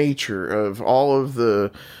macabre nature of all of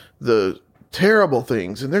the terrible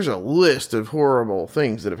things, and there's a list of horrible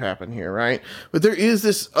things that have happened here, right? But there is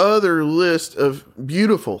this other list of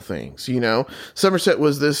beautiful things, Somerset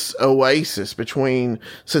was this oasis between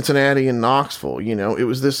Cincinnati and Knoxville, it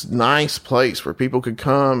was this nice place where people could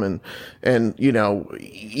come and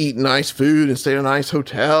eat nice food and stay in a nice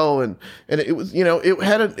hotel. And it was,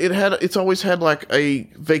 it's always had like a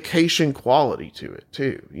vacation quality to it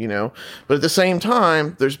too, but at the same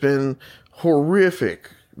time, there's been horrific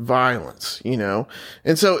violence,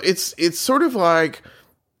 and so it's sort of like,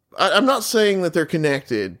 I'm not saying that they're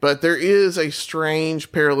connected, but there is a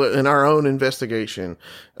strange parallel in our own investigation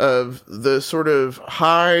of the sort of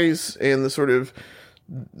highs and the sort of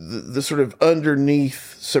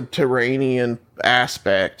underneath subterranean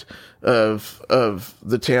aspect of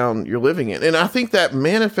the town you're living in. And I think that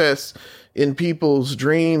manifests in people's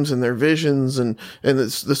dreams and their visions and the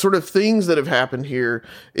sort of things that have happened here.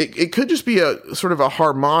 It could just be a sort of a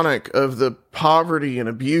harmonic of the poverty and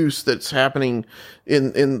abuse that's happening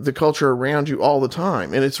in the culture around you all the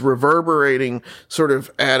time. And it's reverberating sort of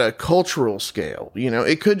at a cultural scale.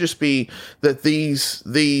 It could just be that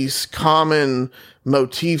these common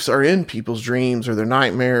motifs are in people's dreams or their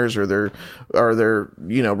nightmares or their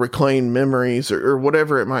reclaimed memories or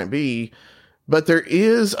whatever it might be. But there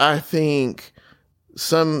is, I think,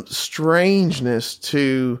 some strangeness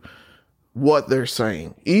to what they're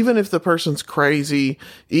saying. Even if the person's crazy,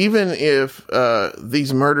 even if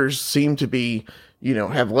these murders seem to be,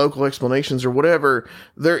 have local explanations or whatever,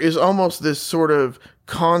 there is almost this sort of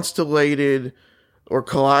constellated or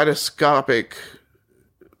kaleidoscopic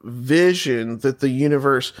vision that the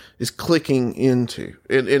universe is clicking into.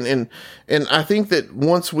 And I think that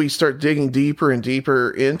once we start digging deeper and deeper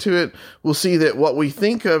into it, we'll see that what we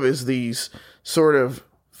think of as these sort of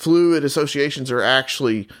fluid associations are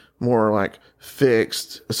actually more like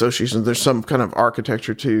fixed associations. There's some kind of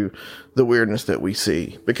architecture to the weirdness that we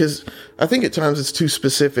see, because I think at times it's too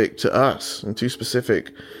specific to us and too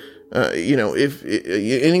specific. If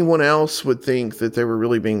anyone else would think that they were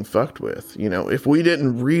really being fucked with, if we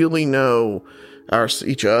didn't really know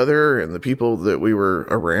each other and the people that we were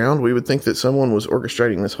around, we would think that someone was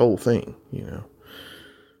orchestrating this whole thing,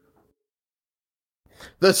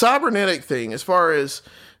 The cybernetic thing, as far as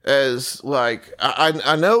like,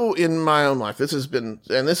 I know in my own life, this has been,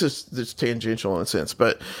 and this is tangential in a sense,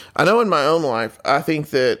 but I know in my own life, I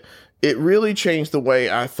think that it really changed the way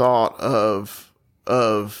I thought of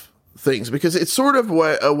things, because it's sort of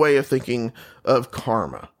a way of thinking of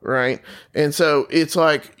karma, right? And so it's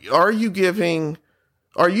like, are you feeding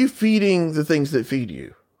the things that feed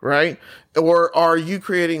you, right? Or are you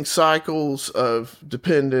creating cycles of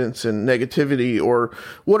dependence and negativity, or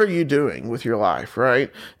what are you doing with your life, right?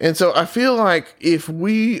 And so I feel like if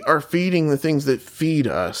we are feeding the things that feed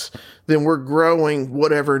us, then we're growing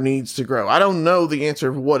whatever needs to grow. I don't know the answer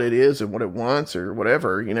of what it is and what it wants or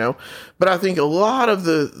whatever, but I think a lot of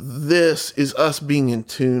this is us being in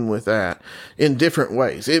tune with that in different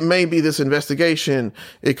ways. It may be this investigation.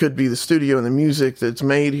 It could be the studio and the music that's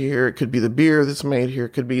made here. It could be the beer that's made here.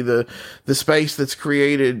 It could be the space that's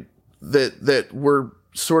created that we're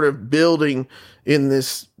sort of building in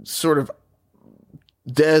this sort of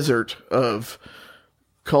desert of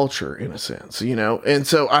culture, in a sense, and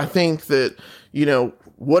so I think that,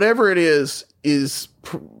 whatever it is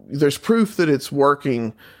there's proof that it's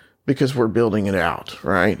working because we're building it out,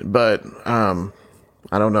 right? But I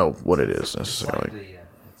don't know what it is necessarily.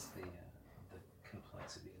 It's the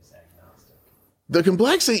complexity is agnostic. The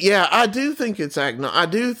complexity, yeah, I do think it's agnostic. I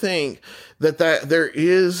do think that there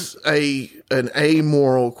is an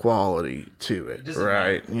amoral quality to it,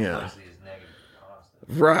 right? Yeah.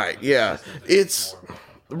 Right, yeah. It's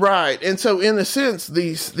right. And so in a sense,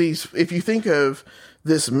 these if you think of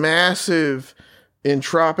this massive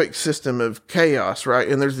entropic system of chaos, right?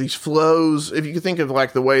 And there's these flows, if you think of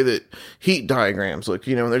like the way that heat diagrams look,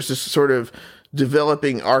 and there's this sort of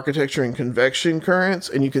developing architecture and convection currents,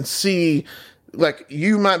 and you can see, like,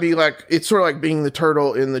 you might be like, it's sort of like being the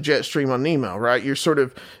turtle in the jet stream on Nemo, right? You're sort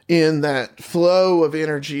of in that flow of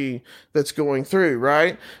energy that's going through,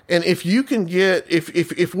 right? And if you can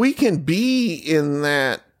if we can be in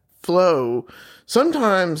that flow,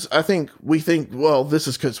 sometimes I think we think, well, this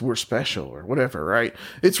is because we're special or whatever, right?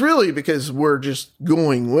 It's really because we're just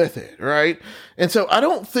going with it, right? And so I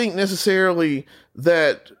don't think necessarily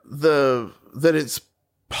that it's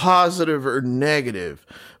positive or negative,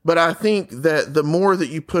 but I think that the more that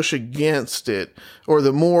you push against it, or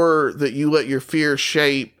the more that you let your fear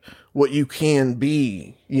shape what you can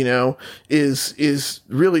be, is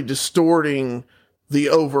really distorting the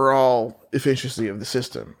overall efficiency of the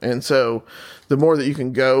system. And so the more that you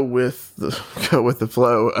can go with the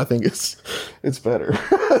flow, I think it's better.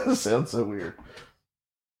 It sounds so weird.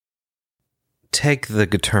 Take the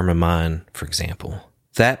Gaterma mine, for example.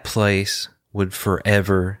 That place would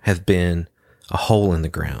forever have been a hole in the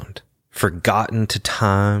ground, forgotten to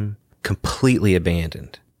time, completely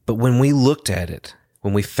abandoned. But when we looked at it,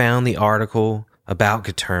 when we found the article about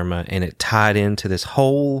Gaterma and it tied into this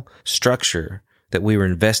whole structure that we were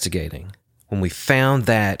investigating, when we found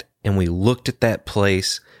that and we looked at that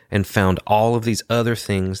place and found all of these other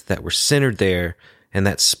things that were centered there and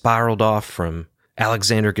that spiraled off from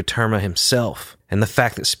Alexander Gaterma himself, and the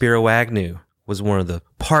fact that Spiro Agnew was one of the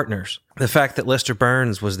partners, the fact that Lester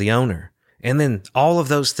Burns was the owner, and then all of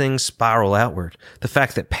those things spiral outward. The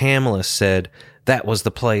fact that Pamela said that was the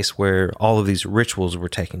place where all of these rituals were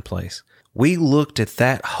taking place. We looked at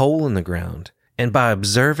that hole in the ground, and by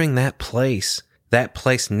observing that place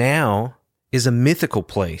now is a mythical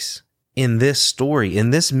place. In this story, in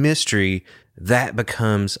this mystery, that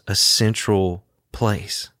becomes a central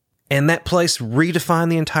place. And that place redefined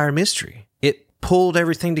the entire mystery. It pulled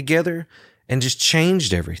everything together and just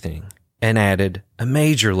changed everything and added a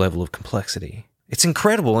major level of complexity. It's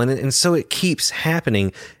incredible. And so it keeps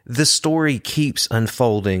happening. The story keeps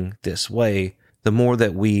unfolding this way. The more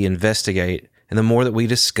that we investigate and the more that we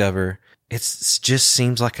discover, it just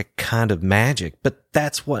seems like a kind of magic. But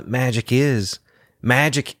that's what magic is.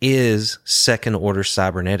 Magic is second order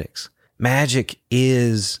cybernetics. Magic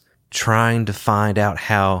is trying to find out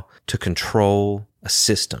how to control a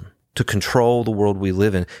system, to control the world we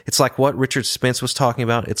live in. It's like what Richard Spence was talking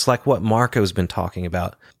about. It's like what Marco's been talking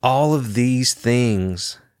about. All of these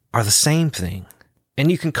things are the same thing. And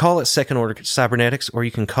you can call it second order cybernetics, or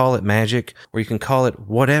you can call it magic, or you can call it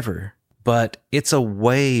whatever. But it's a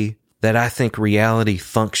way that I think reality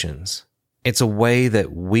functions. It's a way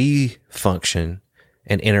that we function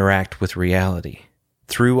and interact with reality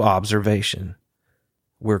through observation.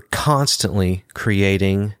 We're constantly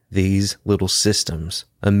creating these little systems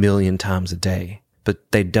 1,000,000 times a day,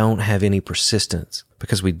 but they don't have any persistence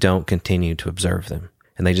because we don't continue to observe them,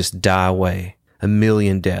 and they just die away.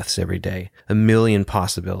 1,000,000 deaths every day, 1,000,000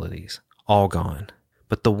 possibilities, all gone.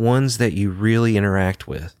 But the ones that you really interact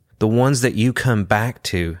with, the ones that you come back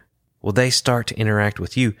to, well, they start to interact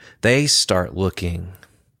with you. They start looking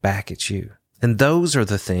back at you. And those are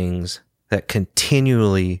the things that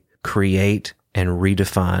continually create and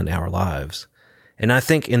redefine our lives. And I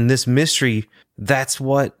think in this mystery, that's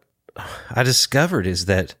what I discovered, is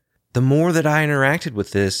that the more that I interacted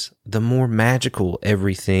with this, the more magical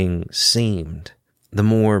everything seemed, the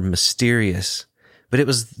more mysterious. But it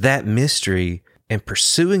was that mystery and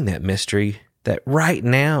pursuing that mystery that right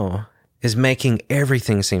now is making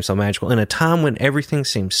everything seem so magical. In a time when everything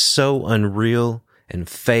seems so unreal and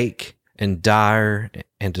fake and dire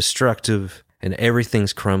and destructive and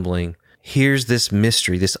everything's crumbling, here's this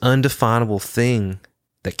mystery, this undefinable thing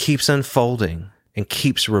that keeps unfolding and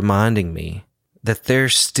keeps reminding me that there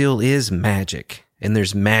still is magic, and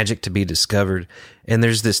there's magic to be discovered, and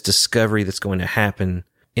there's this discovery that's going to happen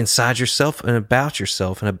inside yourself and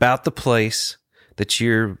about the place that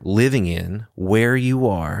you're living in, where you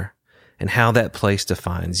are, and how that place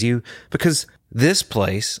defines you. Because this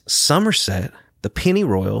place, Somerset, the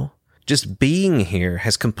Pennyroyal, just being here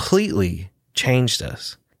has completely changed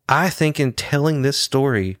us. I think in telling this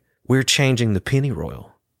story, we're changing the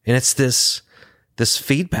Pennyroyal. And it's this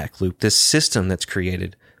feedback loop, this system that's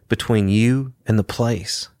created between you and the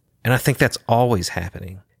place. And I think that's always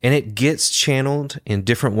happening. And it gets channeled in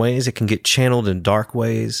different ways. It can get channeled in dark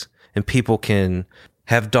ways, and people can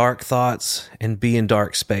have dark thoughts and be in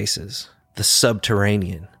dark spaces, the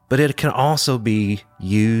subterranean. But it can also be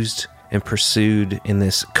used and pursued in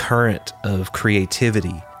this current of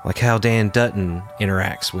creativity, like how Dan Dutton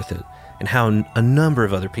interacts with it, and how a number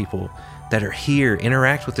of other people that are here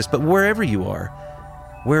interact with this. But wherever you are,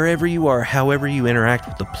 however you interact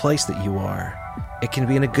with the place that you are, it can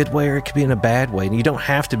be in a good way or it can be in a bad way. And you don't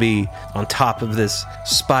have to be on top of this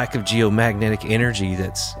spike of geomagnetic energy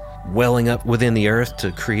that's welling up within the earth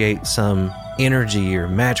to create some energy or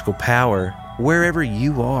magical power. Wherever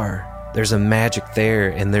you are, there's a magic there,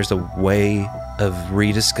 and there's a way of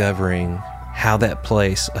rediscovering how that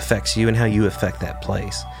place affects you and how you affect that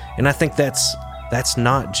place. And I think that's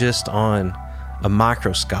not just on a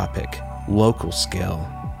microscopic local scale.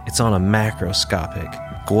 It's on a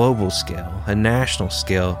macroscopic global scale, a national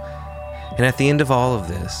scale. And at the end of all of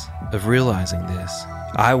this, of realizing this,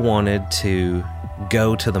 I wanted to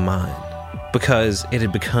go to the mine because it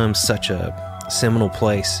had become such a seminal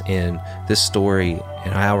place in this story,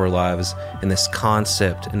 in our lives, in this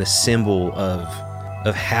concept, and the symbol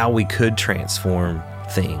of how we could transform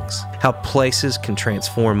things, how places can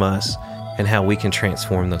transform us, and how we can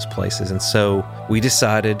transform those places. And so we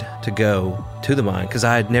decided to go to the mine because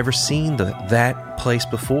I had never seen that place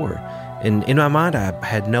before. And in my mind, I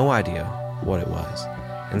had no idea what it was.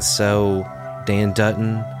 And so Dan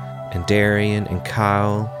Dutton and Darian and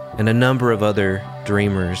Kyle and a number of other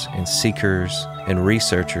dreamers and seekers and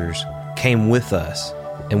researchers came with us,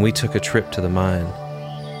 and we took a trip to the mine.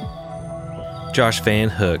 Josh Van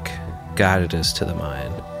Hook guided us to the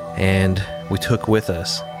mine, and we took with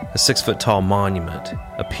us a 6-foot-tall monument,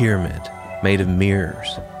 a pyramid made of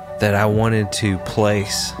mirrors that I wanted to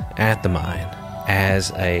place at the mine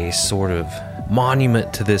as a sort of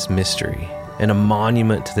monument to this mystery and a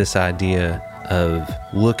monument to this idea of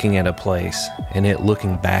looking at a place and it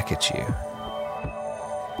looking back at you.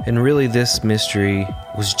 And really, this mystery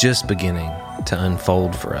was just beginning to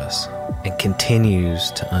unfold for us and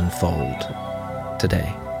continues to unfold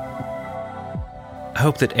today. I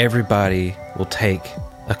hope that everybody will take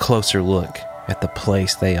a closer look at the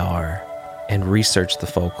place they are and research the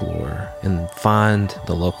folklore and find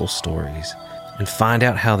the local stories and find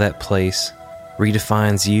out how that place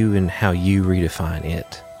redefines you and how you redefine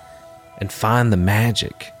it, and find the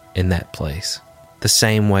magic in that place the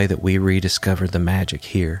same way that we rediscovered the magic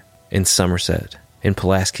here in Somerset, in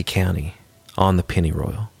Pulaski County, on the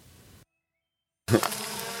Pennyroyal.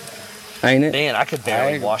 Ain't it? Man, I could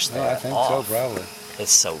barely wash that I think off. so, probably.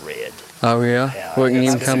 It's so red. Oh, yeah? Wouldn't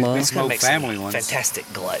even come on? It's going to make family some ones. fantastic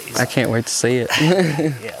glaze. I can't wait to see it.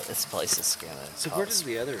 Yeah, this place is going to. So where does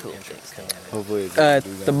the other cool entrance things come in? Hopefully it At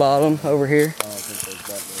doesn't do the that. bottom over here. I don't think there's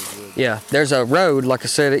that very good. Yeah, there's a road, like I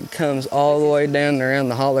said, it comes all the way down around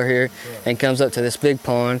the holler here and comes up to this big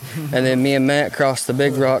pond. And then me and Matt crossed the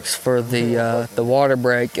big rocks for the water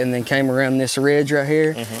break, and then came around this ridge right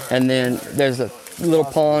here. And then there's a little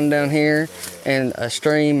pond down here and a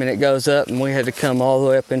stream, and it goes up, and we had to come all the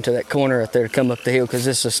way up into that corner right there to come up the hill because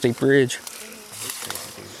this is a steep ridge.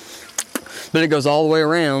 But it goes all the way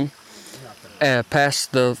around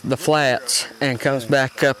past the flats and comes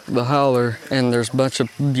back up the holler, and there's a bunch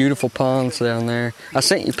of beautiful ponds down there. I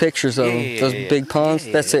sent you pictures of them, those big ponds.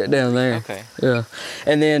 That's it down there. Okay. Yeah.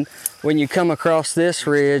 And then when you come across this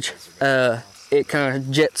ridge, it kind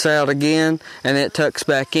of jets out again, and it tucks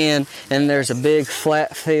back in, and there's a big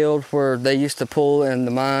flat field where they used to pull in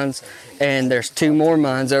the mines, and there's 2 more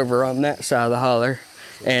mines over on that side of the holler,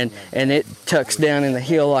 and it tucks down in the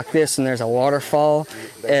hill like this, and there's a waterfall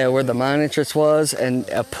where the mine entrance was, and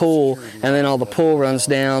a pool, and then all the pool runs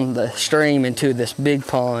down the stream into this big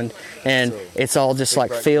pond, and it's all just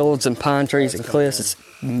like fields and pine trees and cliffs. It's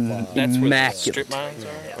immaculate.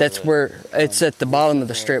 That's where it's at the bottom of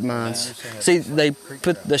the strip mines. See, they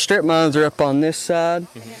put the strip mines are up on this side,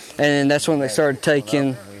 and that's when they started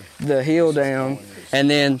taking the hill down,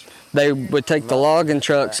 and then they would take the logging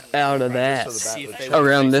trucks out of that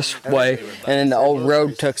around this way, and then the old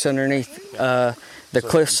road tucks underneath the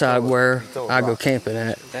cliffside where I go camping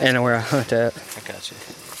at and where I hunt at. I got you.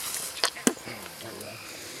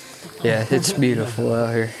 Yeah, it's beautiful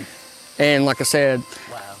out here. And like I said,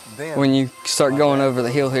 when you start going over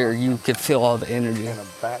the hill here, you could feel all the energy.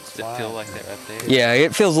 Does it feel like that up there? Yeah,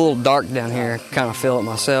 it feels a little dark down here. Kind of feel it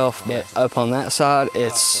myself, but up on that side,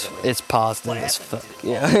 it's positive as fuck.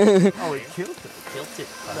 Yeah. Oh, it killed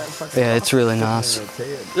it. Yeah, it's really nice.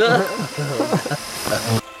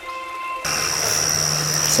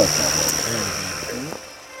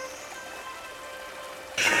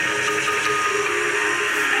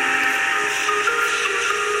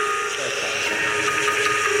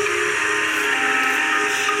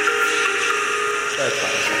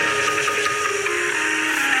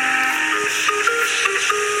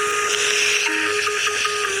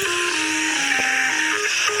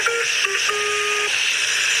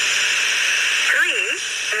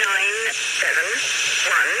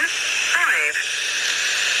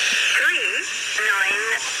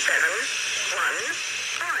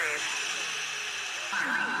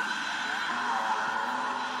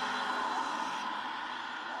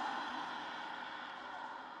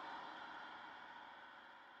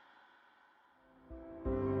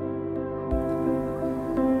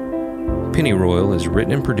 Pennyroyal is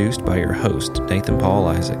written and produced by your host, Nathan Paul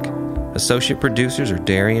Isaac. Associate producers are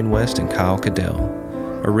Darian West and Kyle Cadell.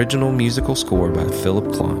 Original musical score by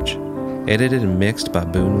Philip Claunch. Edited and mixed by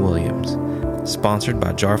Boone Williams. Sponsored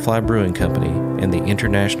by Jarfly Brewing Company and the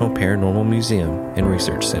International Paranormal Museum and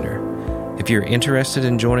Research Center. If you're interested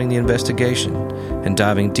in joining the investigation and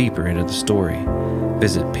diving deeper into the story,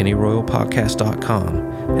 visit pennyroyalpodcast.com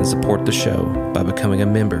and support the show by becoming a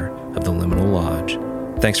member of the Liminal Lodge.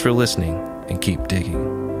 Thanks for listening, and keep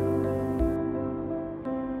digging.